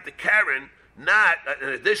part of the Karen, not in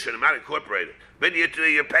addition, not incorporated. But you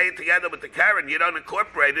pay it together with the Karen, you don't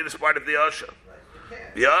incorporate it as part of the asham.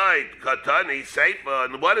 Yoi, katani, seifa,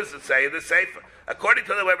 and what does it say in the seifa? According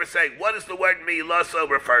to the way we're saying, what does the word milaso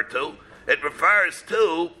refer to? It refers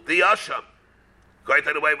to the asham. According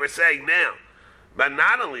to the way we're saying now. But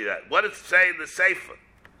not only that, what does it say in the seifa?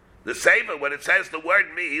 The seifa, when it says the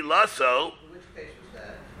word milaso, Which case was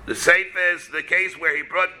that? the seifa is the case where he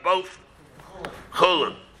brought both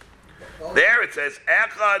chulim. There it says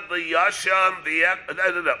echad liyasham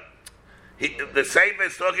no. The seifa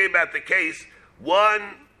is talking about the case one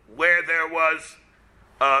where there was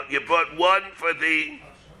you brought one for the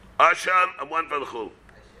asham and one for the chul.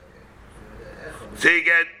 See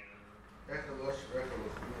again.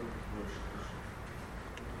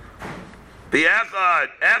 The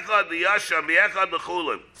echad the asham, the echad the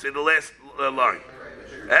chulim. See the last line.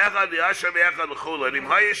 Echad the asham, the echad the chulim. Im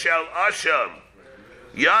hayishel asham.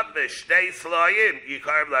 Yapish they slayim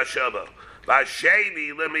yikarv lashaba.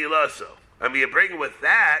 Vasheni lemilaso. And you bring with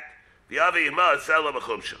that the avihma selam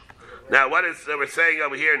achumsha. Now what is we're saying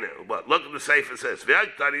over here now? What? Look at the sefer says.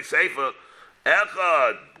 V'yaktani sefer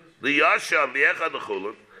echad liyasham v'echad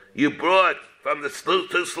l'chulim. You brought from the 2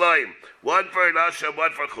 slayim, one for an asham,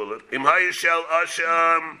 one for chulim. Im hayishel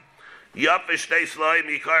asham yapish they slayim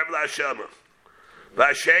yikarv lashaba.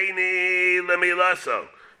 Vasheni lemilaso.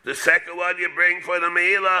 The second one you bring for the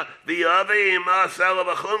meila, the avihma selam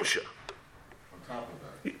achumsha.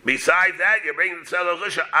 Besides that, you bring the selam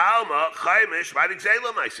achumsha alma chaimish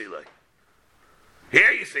v'adikzela ma'isile.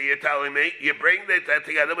 Here you see, you're telling me, you bring that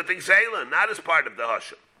together with the Xela, not as part of the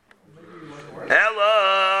Hasham.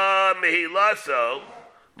 Ella mihilaso.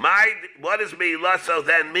 What does mihilaso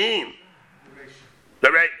then mean?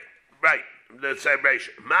 The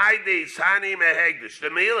celebration. Maidi sani mehegdish. The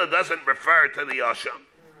Mila doesn't refer to the Hasham.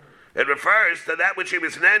 It refers to that which he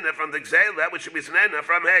was nena from the Xela, that which he was nena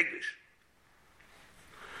from Hegdish.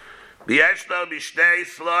 B'yeshlo b'shtei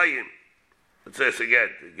slayim. It says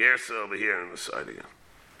again, the Gersa over here on the side again.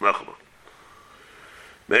 Nachma.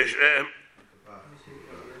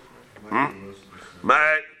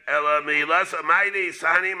 Ela milasa maidi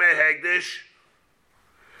sani mehegdish.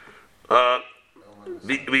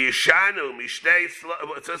 V'yishanu mishtei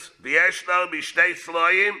slayim. It says v'yeshlo mishtei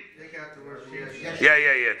slayim.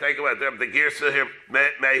 Yeah. Take away the Gersa here.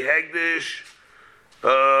 Mehegdish.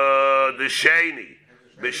 The sheni.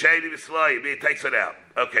 B'sheni v'slayim. He takes it out.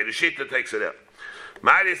 Okay, the Shita takes it out.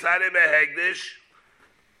 Ma'adi sade behegdish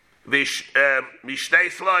mishtei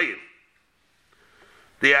slayim.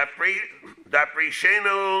 The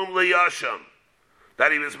aprishenu liyasham.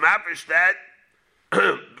 That he was mafish that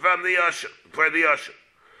from the yasham, for the yasham.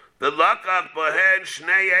 The lakach bohen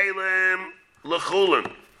shnei elim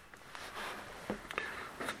l'chulim.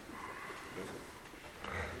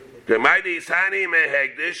 The ma'adi sani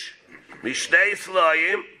mehegdish mishtei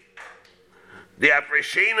slayim. The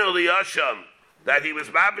aprishinu liyasham, that he was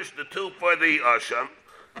mabish the 2 for the asham.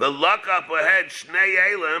 The lakach behed shnei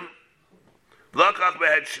elim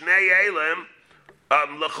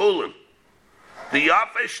l'chulim. The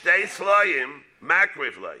yafish shtei slayim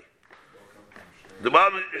makrivlei. The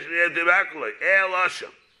makrivlei el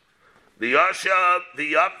asham. The asham,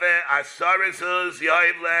 the yafe asarizus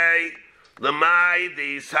yaivlei l'mai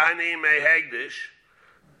the sani mehegdish.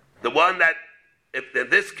 The one that, if in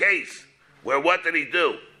this case, where what did he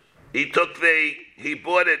do? He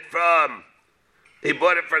bought it for the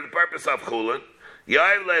purpose of chulin. The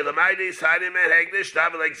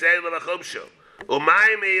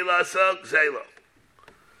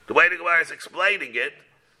way the Gemara is explaining it,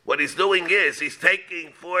 what he's doing is he's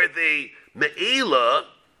taking for the me'ila.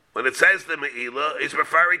 When it says the me'ila, he's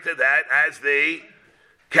referring to that as the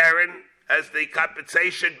keren, as the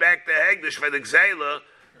compensation back to hegdish for the gzela,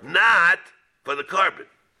 not for the carbon.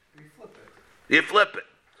 You flip it.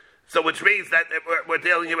 So which means that we're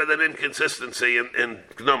dealing here with an inconsistency in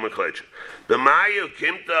nomenclature. The Mayu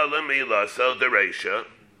Kimta Lamila, so the Resha,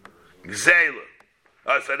 Gzela.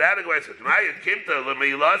 So that the question, Mayu Kimta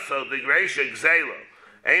Lamila, so the Resha, Gzela.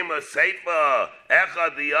 Ema Seifa,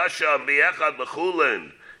 Echad Yasha, Biechad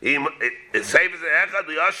Lechulin. Seifa Echad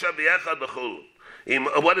Yasha, Biechad Lechulin.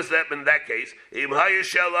 What does that mean in that case? Im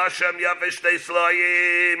Hayashel Hashem Yafish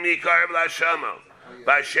Teislayim Yikarev Lashamo.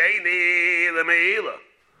 Basheni Lemeila.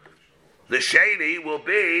 The sheni will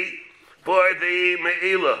be for the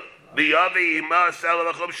Me'ilah. V'yavi ma'asel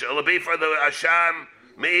v'chubsha. It'll be for the Asham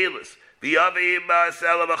Me'ilas. V'yavi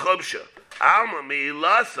ma'asel v'chubsha. Alma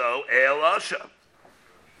Me'ilaso el Asha.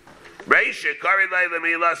 Reisha karilei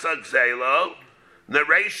le'Me'ilaso gzeilo. The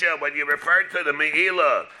Reisha, when you refer to the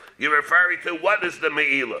Me'ilah, you're referring to what is the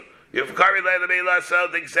Me'ilah? You're karilei le'Me'ilaso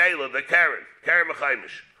the gzeilo, the Keren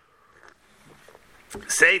Mechaymish.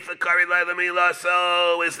 Seifa karilei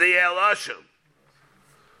le'Me'ilaso is the el Asha.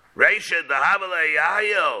 Reisha, the Havalei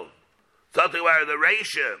Ayo. Something where the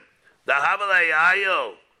Reisha, the Havalei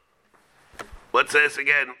Ayo. What's this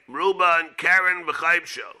again? Ruban, Karen,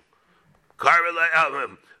 B'chaibsho.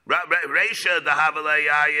 Reisha, the Havalei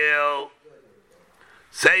Ayo.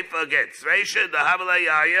 Seifa gets. Reisha, the Havalei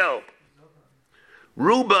Ayo.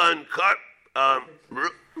 Ruban,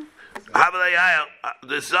 Havalei Ayo.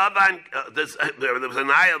 The Zavan, there was an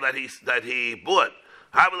Ayo that he bought.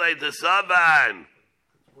 Havalei, the Zavan.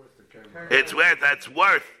 It's worth. That's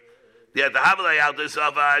worth. Yeah, the Havalei al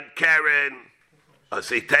Desavad Karen.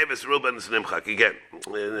 See, Tavis Reuben's Nimchak again.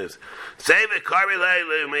 Save it. Karilei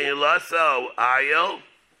Milaso Ayel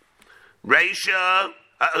Reisha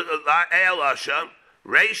El Asha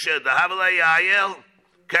Reisha the Havalei Ayel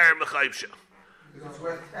Karen Mechaybsha. It's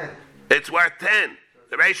worth 10. It's worth 10.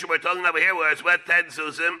 The Reisha we're talking over here, where it's worth 10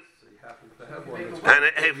 Zuzim. And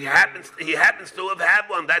if he happens to have had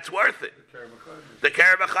one, that's worth it. The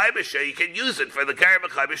Kerisus, you can use it for the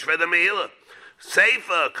Kerisus for the Me'ilah.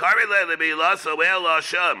 Seifa, Karilei Le'Me'ilah, so El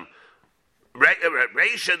Hashem.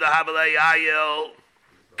 Reisha the Havalei Ayel,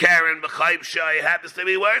 Karen B'chaybshay happens to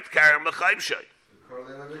be worth Karen B'chaybshay.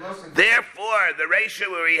 Therefore, the Reisha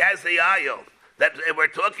where he has the Ayel, that we're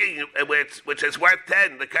talking, which is worth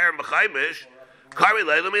 10, the Karen B'chaymish,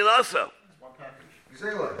 Karilei Le'Me'ilah.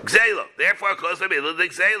 Gzela. Therefore, close to Me'ilah, the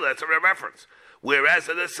Gzela. That's a reference. Whereas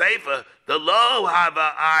in the Seifa, the Lo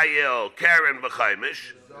Hava Ayel Karen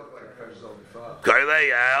B'chaimish,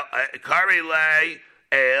 Karilei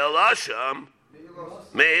El Asham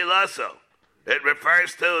Me'ilaso. It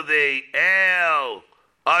refers to the El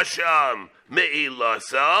Asham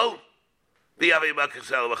Me'ilaso, the Avi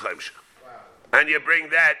Bakasel B'chaimish. And you bring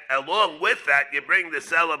that, along with that, you bring the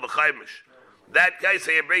Sela B'chaimish. That case,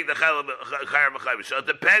 you bring the Karen B'chaimish. So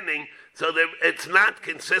depending, it's not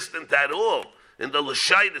consistent at all. In the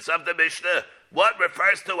Lashaynus of the Mishnah, what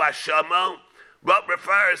refers to Ashamo, what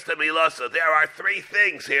refers to Milasa. There are three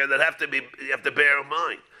things here that you have to bear in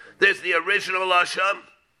mind. There's the original Asham,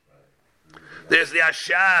 there's the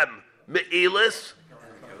Asham Me'ilis,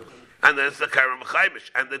 and there's the Karen B'chaimish.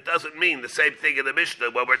 And it doesn't mean the same thing in the Mishnah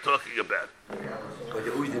what we're talking about. But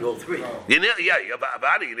you always need all three. You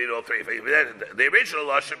need all three. The original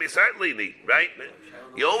Asham you certainly need, right?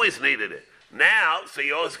 You always needed it. Now, so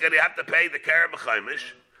you're always going to have to pay the Karen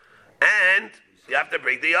B'chaimish, and you have to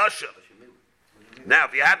bring the Asham. Now,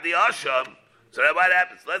 if you have the Asham, so then what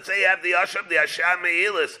happens? Let's say you have the Asham, the Asham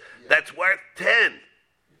Me'ilis, that's worth 10.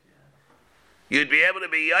 You'd be able to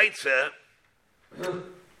be Yaitza.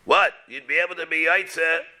 What? You'd be able to be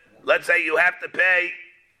Yaitza. Let's say you have to pay,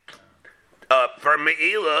 for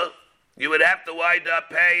Me'ilah, you would have to wind up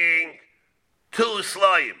paying 2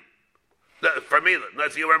 Slayim. For me,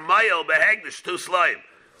 unless you were Mayel Behegdish 2 Slayim.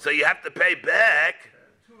 So you have to pay back.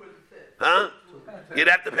 Huh? You'd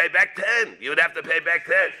have to pay back 10. You would have to pay back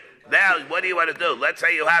 10. Now, what do you want to do? Let's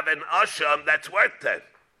say you have an Asham that's worth 10.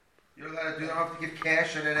 You're allowed to do, you don't have to give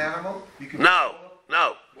cash on an animal? You can No.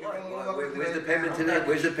 Where's the payment to that?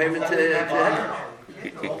 Where's the payment to that?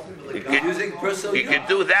 Using personal use. You can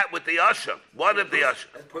do that with the Asham. One of the Asham.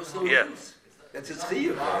 That's personal use. That's its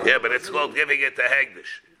chiyuv. Yeah, but it's called giving it to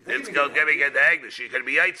Hegdish. It's called giving it to Hegdish. You can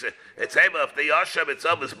be Yaitza. It's able if the Asham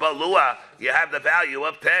itself is Balua, you have the value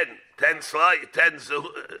of 10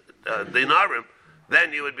 dinarim,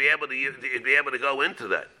 then you would be able to go into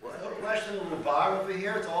that. There's no question of Mubar over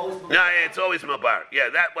here. It's always Mubar. No, it's always Mubar. Yeah,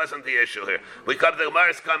 that wasn't the issue here. The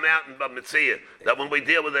Gemara's come out in Mitzvah that when we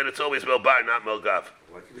deal with it, it's always Mubar, not Milgav.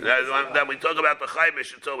 Then we talk about the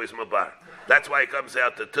Chaimish, it's always Mubar. That's why it comes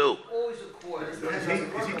out to 2. Always a quarter. Is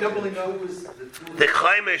he doubling up? The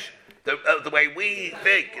Chaimish, the way we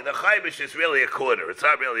think, the Chaimish is really a quarter. It's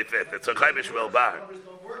not really a fifth. It's a Chaimish Milbar. Numbers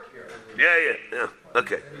don't work here. Yeah.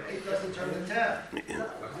 Okay. It doesn't turn the tap.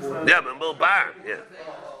 Yeah, but Mulbar. Yeah.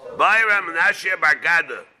 Bayram Nashir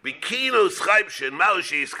Bargada. Bikinu Schaibshin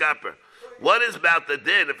Maushi Skaper. What is about the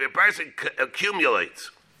din if a person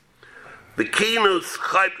accumulates? Bikinu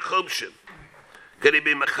Schaibshin. Could he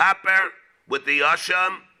be mechaper with the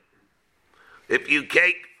asham? If you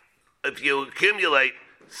accumulate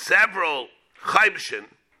several chaybshin,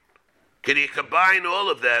 can you combine all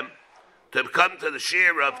of them to come to the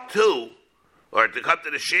share of two, or to come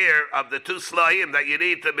to the share of the two slayim that you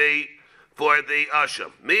need to be for the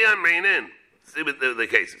asham? Me amrinin. See what the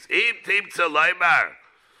cases. If tibtza leibar,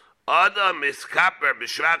 adam miskaper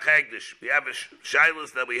b'shvach hegdish. We have a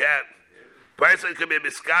shilas that we have. Person could be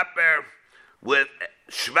miskaper with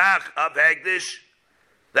shvach of hegdish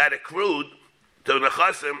that accrued to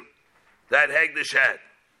nechasim that hegdish had.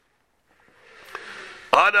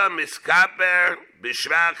 Adam miskaper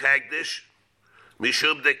b'shvach hegdish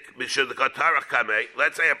mishum the katarach kamei.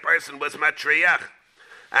 Let's say a person was matriach,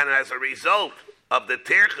 and as a result of the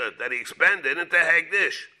tircha that he expended into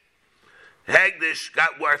hegdish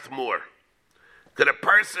got worth more. Could a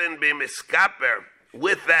person be miskaper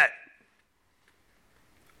with that?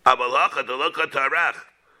 Abalacha the katarach.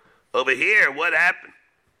 Over here, what happened?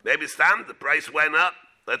 Maybe the price went up.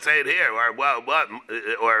 Let's say it here, or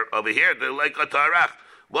or over here, the katarach.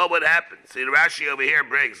 What would happen? See, the Rashi over here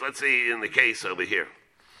brings. Let's see in the case over here.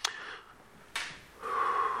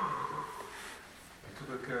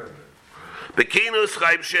 Bekinus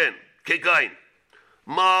chaybshin kigain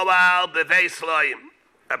mawal bevei slayim.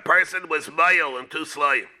 A person was mile and two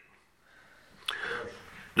slayim.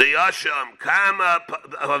 The asham kama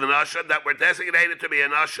of an asham that were designated to be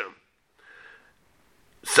an asham.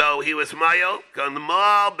 So he was mile. Kan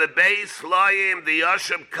mal bevei slayim the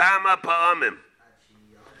asham kama pa'amim.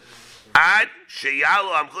 Ad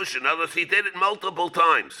sheyalu amchush. In other words, he did it multiple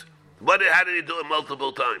times. How did he do it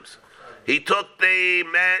multiple times? He took the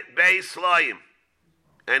base slayim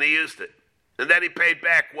and he used it. And then he paid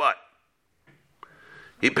back what?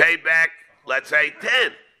 He paid back, let's say,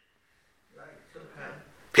 10.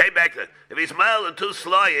 Came back 10. If he's mile and two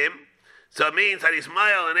slayim, so it means that he's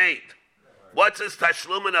mile and 8. What's his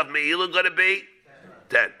tashlumin of me'ilu going to be?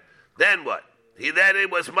 10. Then what? It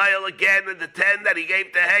was mile again in the 10 that he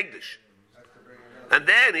gave to Hegdish. And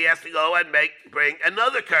then he has to go and bring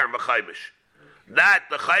another karma chaymish. Not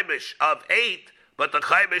the chaymish of 8, but the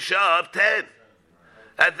chaymish of 10.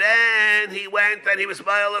 And then he went and he was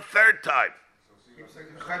mile a third time.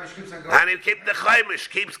 And the chaymish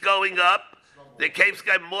keeps going up. The keeps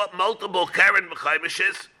getting multiple karen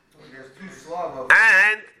chaymishes.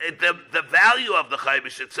 And the value of the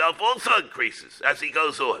chaymish itself also increases as he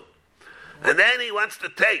goes on. And then he wants to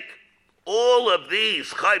take all of these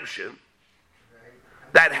chaybshim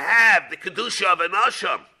that have the kedusha of an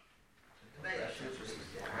asham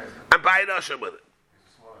and buy an asham with it.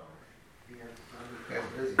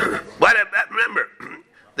 Remember,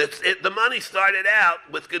 the money started out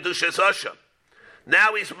with kedusha's asham.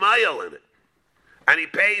 Now he's mile in it, and he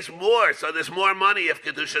pays more, so there's more money of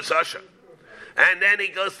kedusha's asham. And then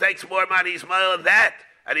he takes more money. He's mile in that,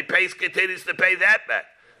 and he continues to pay that back.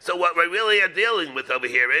 So what we really are dealing with over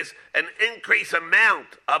here is an increased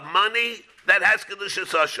amount of money that has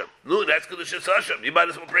Kedushas Asham. No, that's Kedushas Asham. You might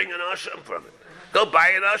as well bring an Asham from it. Go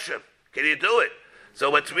buy an Asham. Can you do it? So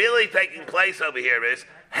what's really taking place over here is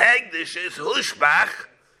Hegdish is Hushbach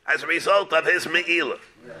as a result of his Me'ilah.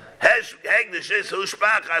 Hegdish is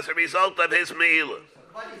Hushbach as a result of his Me'ilah.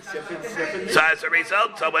 So as a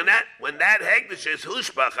result, when that Hegdish is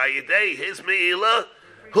Hushbach, Ayidei, his Me'ilah,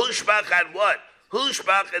 Hushbach had what?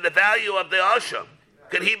 Hushbach and the value of the Asham.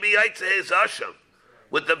 Could he be to his Asham?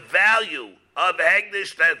 With the value of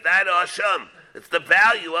Hegdish, that Asham, it's the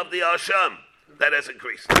value of the Asham that has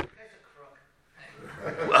increased.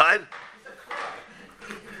 What?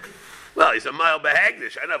 Well, he's a mile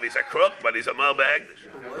Hegdish. I know if he's a crook, but he's a mile Hegdish.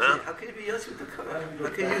 Huh? How can he be used with the How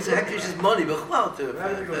can he use Hegdish's money?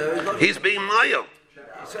 He's being mile.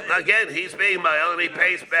 Again, he's being mile and he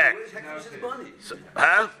pays back. Where's Hegdish's money?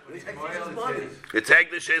 Huh? Where's Hegdish's money? It's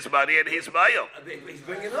Hegdish's money and he's mile. He's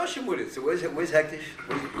bringing Ashim with it. So where's Hegdish?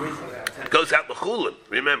 It goes out l'chulin.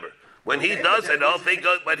 Remember, when he does it, the whole thing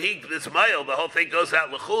goes. When he is mile, the whole thing goes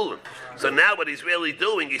out l'chulin. So now, what he's really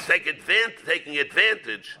doing, he's taking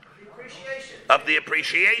advantage of the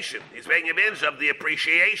appreciation. He's taking advantage of the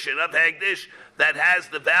appreciation of Hegdish that has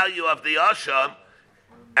the value of the Asham,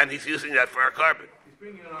 and he's using that for a carpet.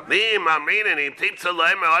 Maybe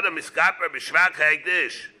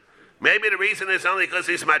the reason is only because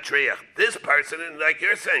he's matriach. This person, like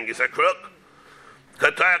you're saying, is a crook.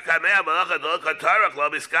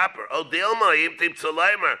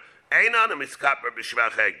 Ein on a miskaper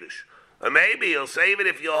b'shvach hegdish. Or maybe he'll say even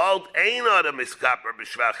if you hold ein on a miskaper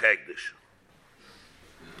b'shvach hegdish.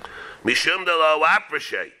 Mishum de lo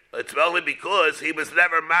afreshe. It's only because he was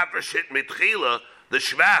never mafreshit mitchila the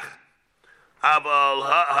shvach. Aval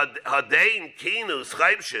hadein kinus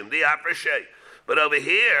chaybshin the afreshe. But over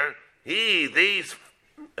here, these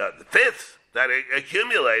fifths that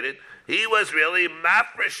accumulated, he was really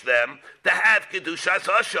mafresh them to have kedushas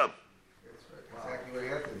Hashem. Exactly what he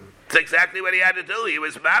had to do. It's exactly what he had to do. He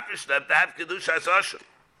was mafresh them to have kedushas Hashem.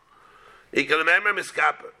 He can remember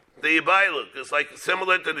miskaper. The Yibailuk is like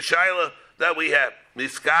similar to the shaila that we have.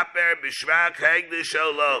 Miskaper b'shvach hegdish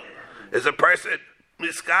olom is a person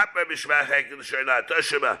miskaper b'shvach hegdish or not.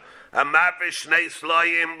 Toshima a mafresh shnei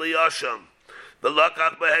sloyim liyasham. The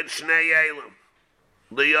lokach behed shnei elim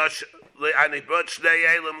liyasham. And he brought shnei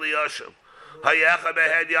elim liyasham. Hayecha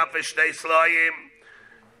behed yafish shnei sloyim.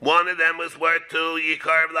 One of them was worth 2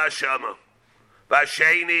 yikar v'lashama.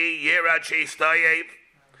 Vasheni yirachi stayev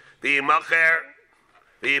v'yimacher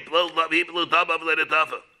v'yiplu dabav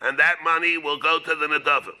l'nedava. And that money will go to the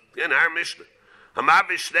nedava. In our Mishnah.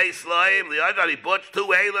 Hamavish shnei sloyim liyadar. He bought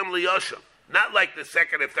 2 elim liyasham. Not like the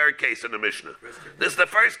second and third case in the Mishnah. This is the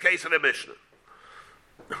first case in the Mishnah.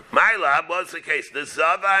 My lab was the case. The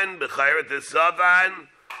Zavan, B'chayret, the Zavan,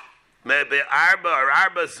 Be'arba or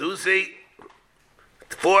Arba Zuzi,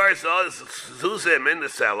 4 Zuzim in the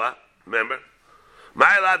cellar, remember?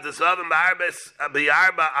 My lab, the Zavan,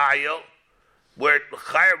 Be'arba Ayil, where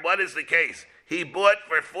B'chayret, what is the case? He bought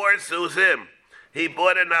for 4 Zuzim, he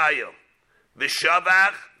bought an Ayil.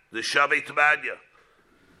 V'shavach, the Shavi Tbadya.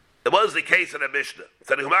 It was the case in the Mishnah.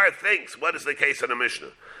 So the Gemara thinks, what is the case in the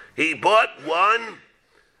Mishnah? He bought 1,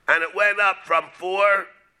 and it went up from 4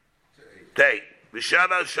 to 8.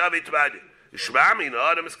 V'shavach Shavi Tbadya. Shmami no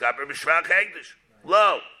adam iskaper b'shvach hegdish.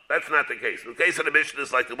 Lo, that's not the case. The case of the Mishnah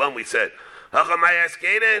is like the one we said. What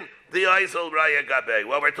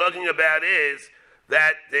we're talking about is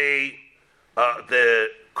that the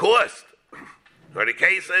cost, or the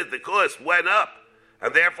case is the cost went up,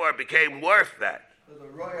 and therefore it became worth that. The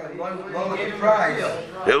lower price.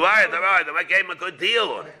 I gave him a good deal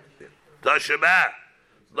on it. Tosheba,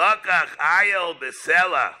 lokach ayel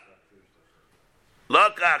b'sela.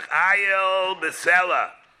 Lokach ayel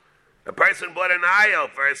b'sela. A person bought an ayel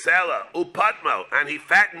for a seller, upatmo, and he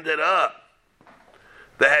fattened it up.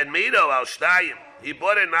 The hedmido al shtayim. He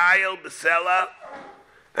bought an ayel b'sela,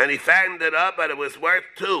 and he fattened it up, but it was worth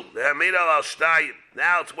 2. The hedmido al shtayim.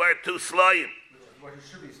 Now it's worth 2 sloyim. What he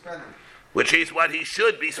should be spending. Which is what he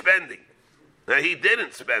should be spending. Now he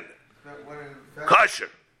didn't spend it. Kosher.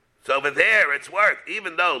 So over there it's worth,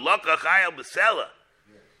 even though lokach ayel b'sela,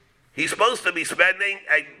 he's supposed to be spending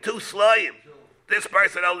 2 sloyim. This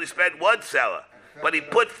person only spent 1 seller, but he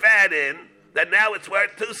put fat in, that now it's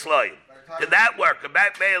worth 2 sloyim. Can that work? Can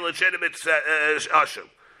that be a legitimate asham?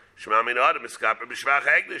 Shmami no adam iskaper b'shvach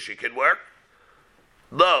hegdish. It can work.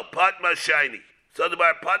 Lo, patma shiny. So the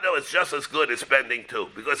bar patma is just as good as spending 2,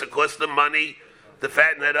 because it costs them money to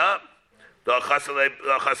fatten it up. In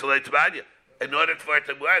order for it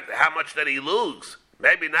to work, how much did he lose?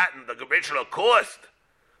 Maybe not in the original cost,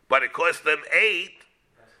 but it cost them 8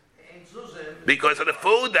 because of the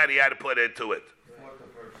food that he had to put into it.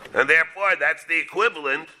 And therefore, that's the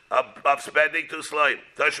equivalent of spending 2 sloim.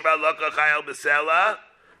 Toshba lokach ayel b'sela,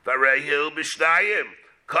 v'rehil b'shtayim.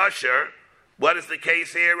 Kosher, what is the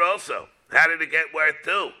case here also? How did it get worth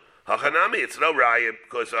 2? Hachanami, it's no raya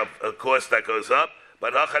because of a cost that goes up,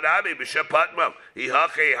 but hachanami b'shapatmo,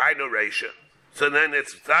 hihachi hainu reisha. So then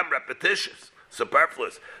it's some repetitious,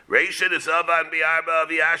 superfluous. Reisha is avan bi'arba,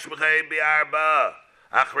 v'yashmachei bi'arba.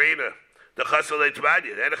 Achrina, the chassalei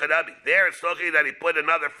tbadya, there it's talking that he put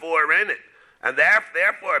another 4 in it, and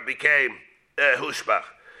therefore it became hushbach.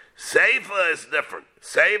 Seifa is different.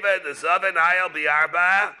 Seifa, the zaven ayel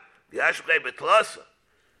bi'arba, yashmachei betlasa.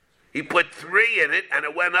 He put 3 in it, and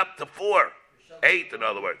it went up to 4, 8 in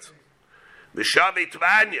other words. The shavi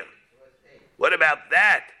tbadya. What about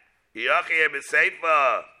that? Yachiyah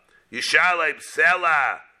b'seifa, yishalei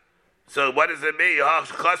b'sela. So what does it mean?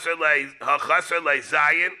 Hachasser le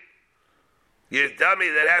zayin. You tell me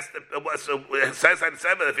that has to. So it says on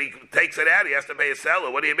 7, if he takes it out, he has to pay a seller.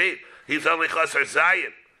 What do you mean? He's only chasser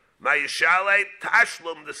zayin. Ma'yishale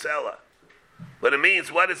tashlum the seller. But it means,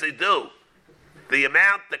 what does he do? The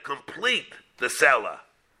amount to complete the seller.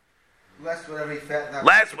 Less whatever he fattened up.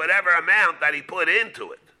 Less whatever amount that he put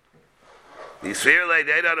into it. Yisir le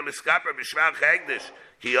deida the miskaper b'shvach hegdish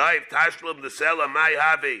ki oiv tashlum the seller may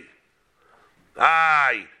havi.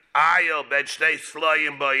 Ayel ben shtei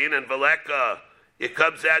sloyim boyin and veleka. It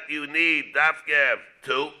comes out you need dafke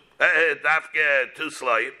 2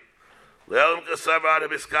 sloyim. Le'elam kasavad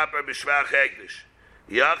ha'biskaper b'shvach hektish.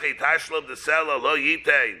 Yachi tashlum the sela lo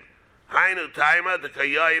yitein. Hainu taima the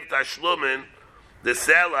kayayiv tashlumin the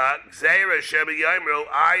sela gzeira sheba yimru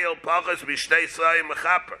ayil pachas b'shtei sayim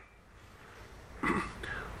mechaper.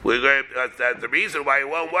 We're going. That's the reason why it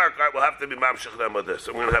won't work. Right, we'll have to be mamshich them with this.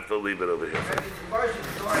 So we're going to have to leave it over here.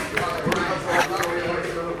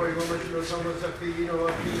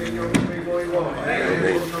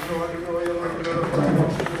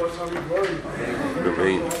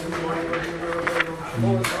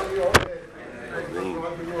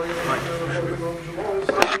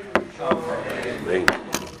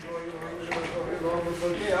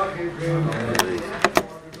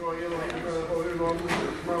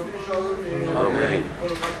 Amen.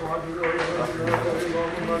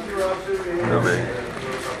 Amen.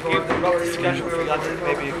 The schedule, we got to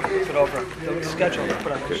maybe you could put over the schedule to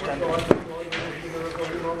put on the stand.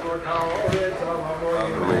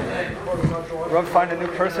 Rob, find a new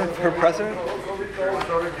person for president?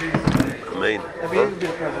 Amen. Maybe you can be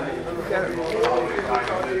the president.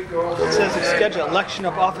 It says a schedule, election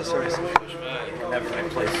of officers.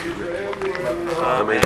 Amen.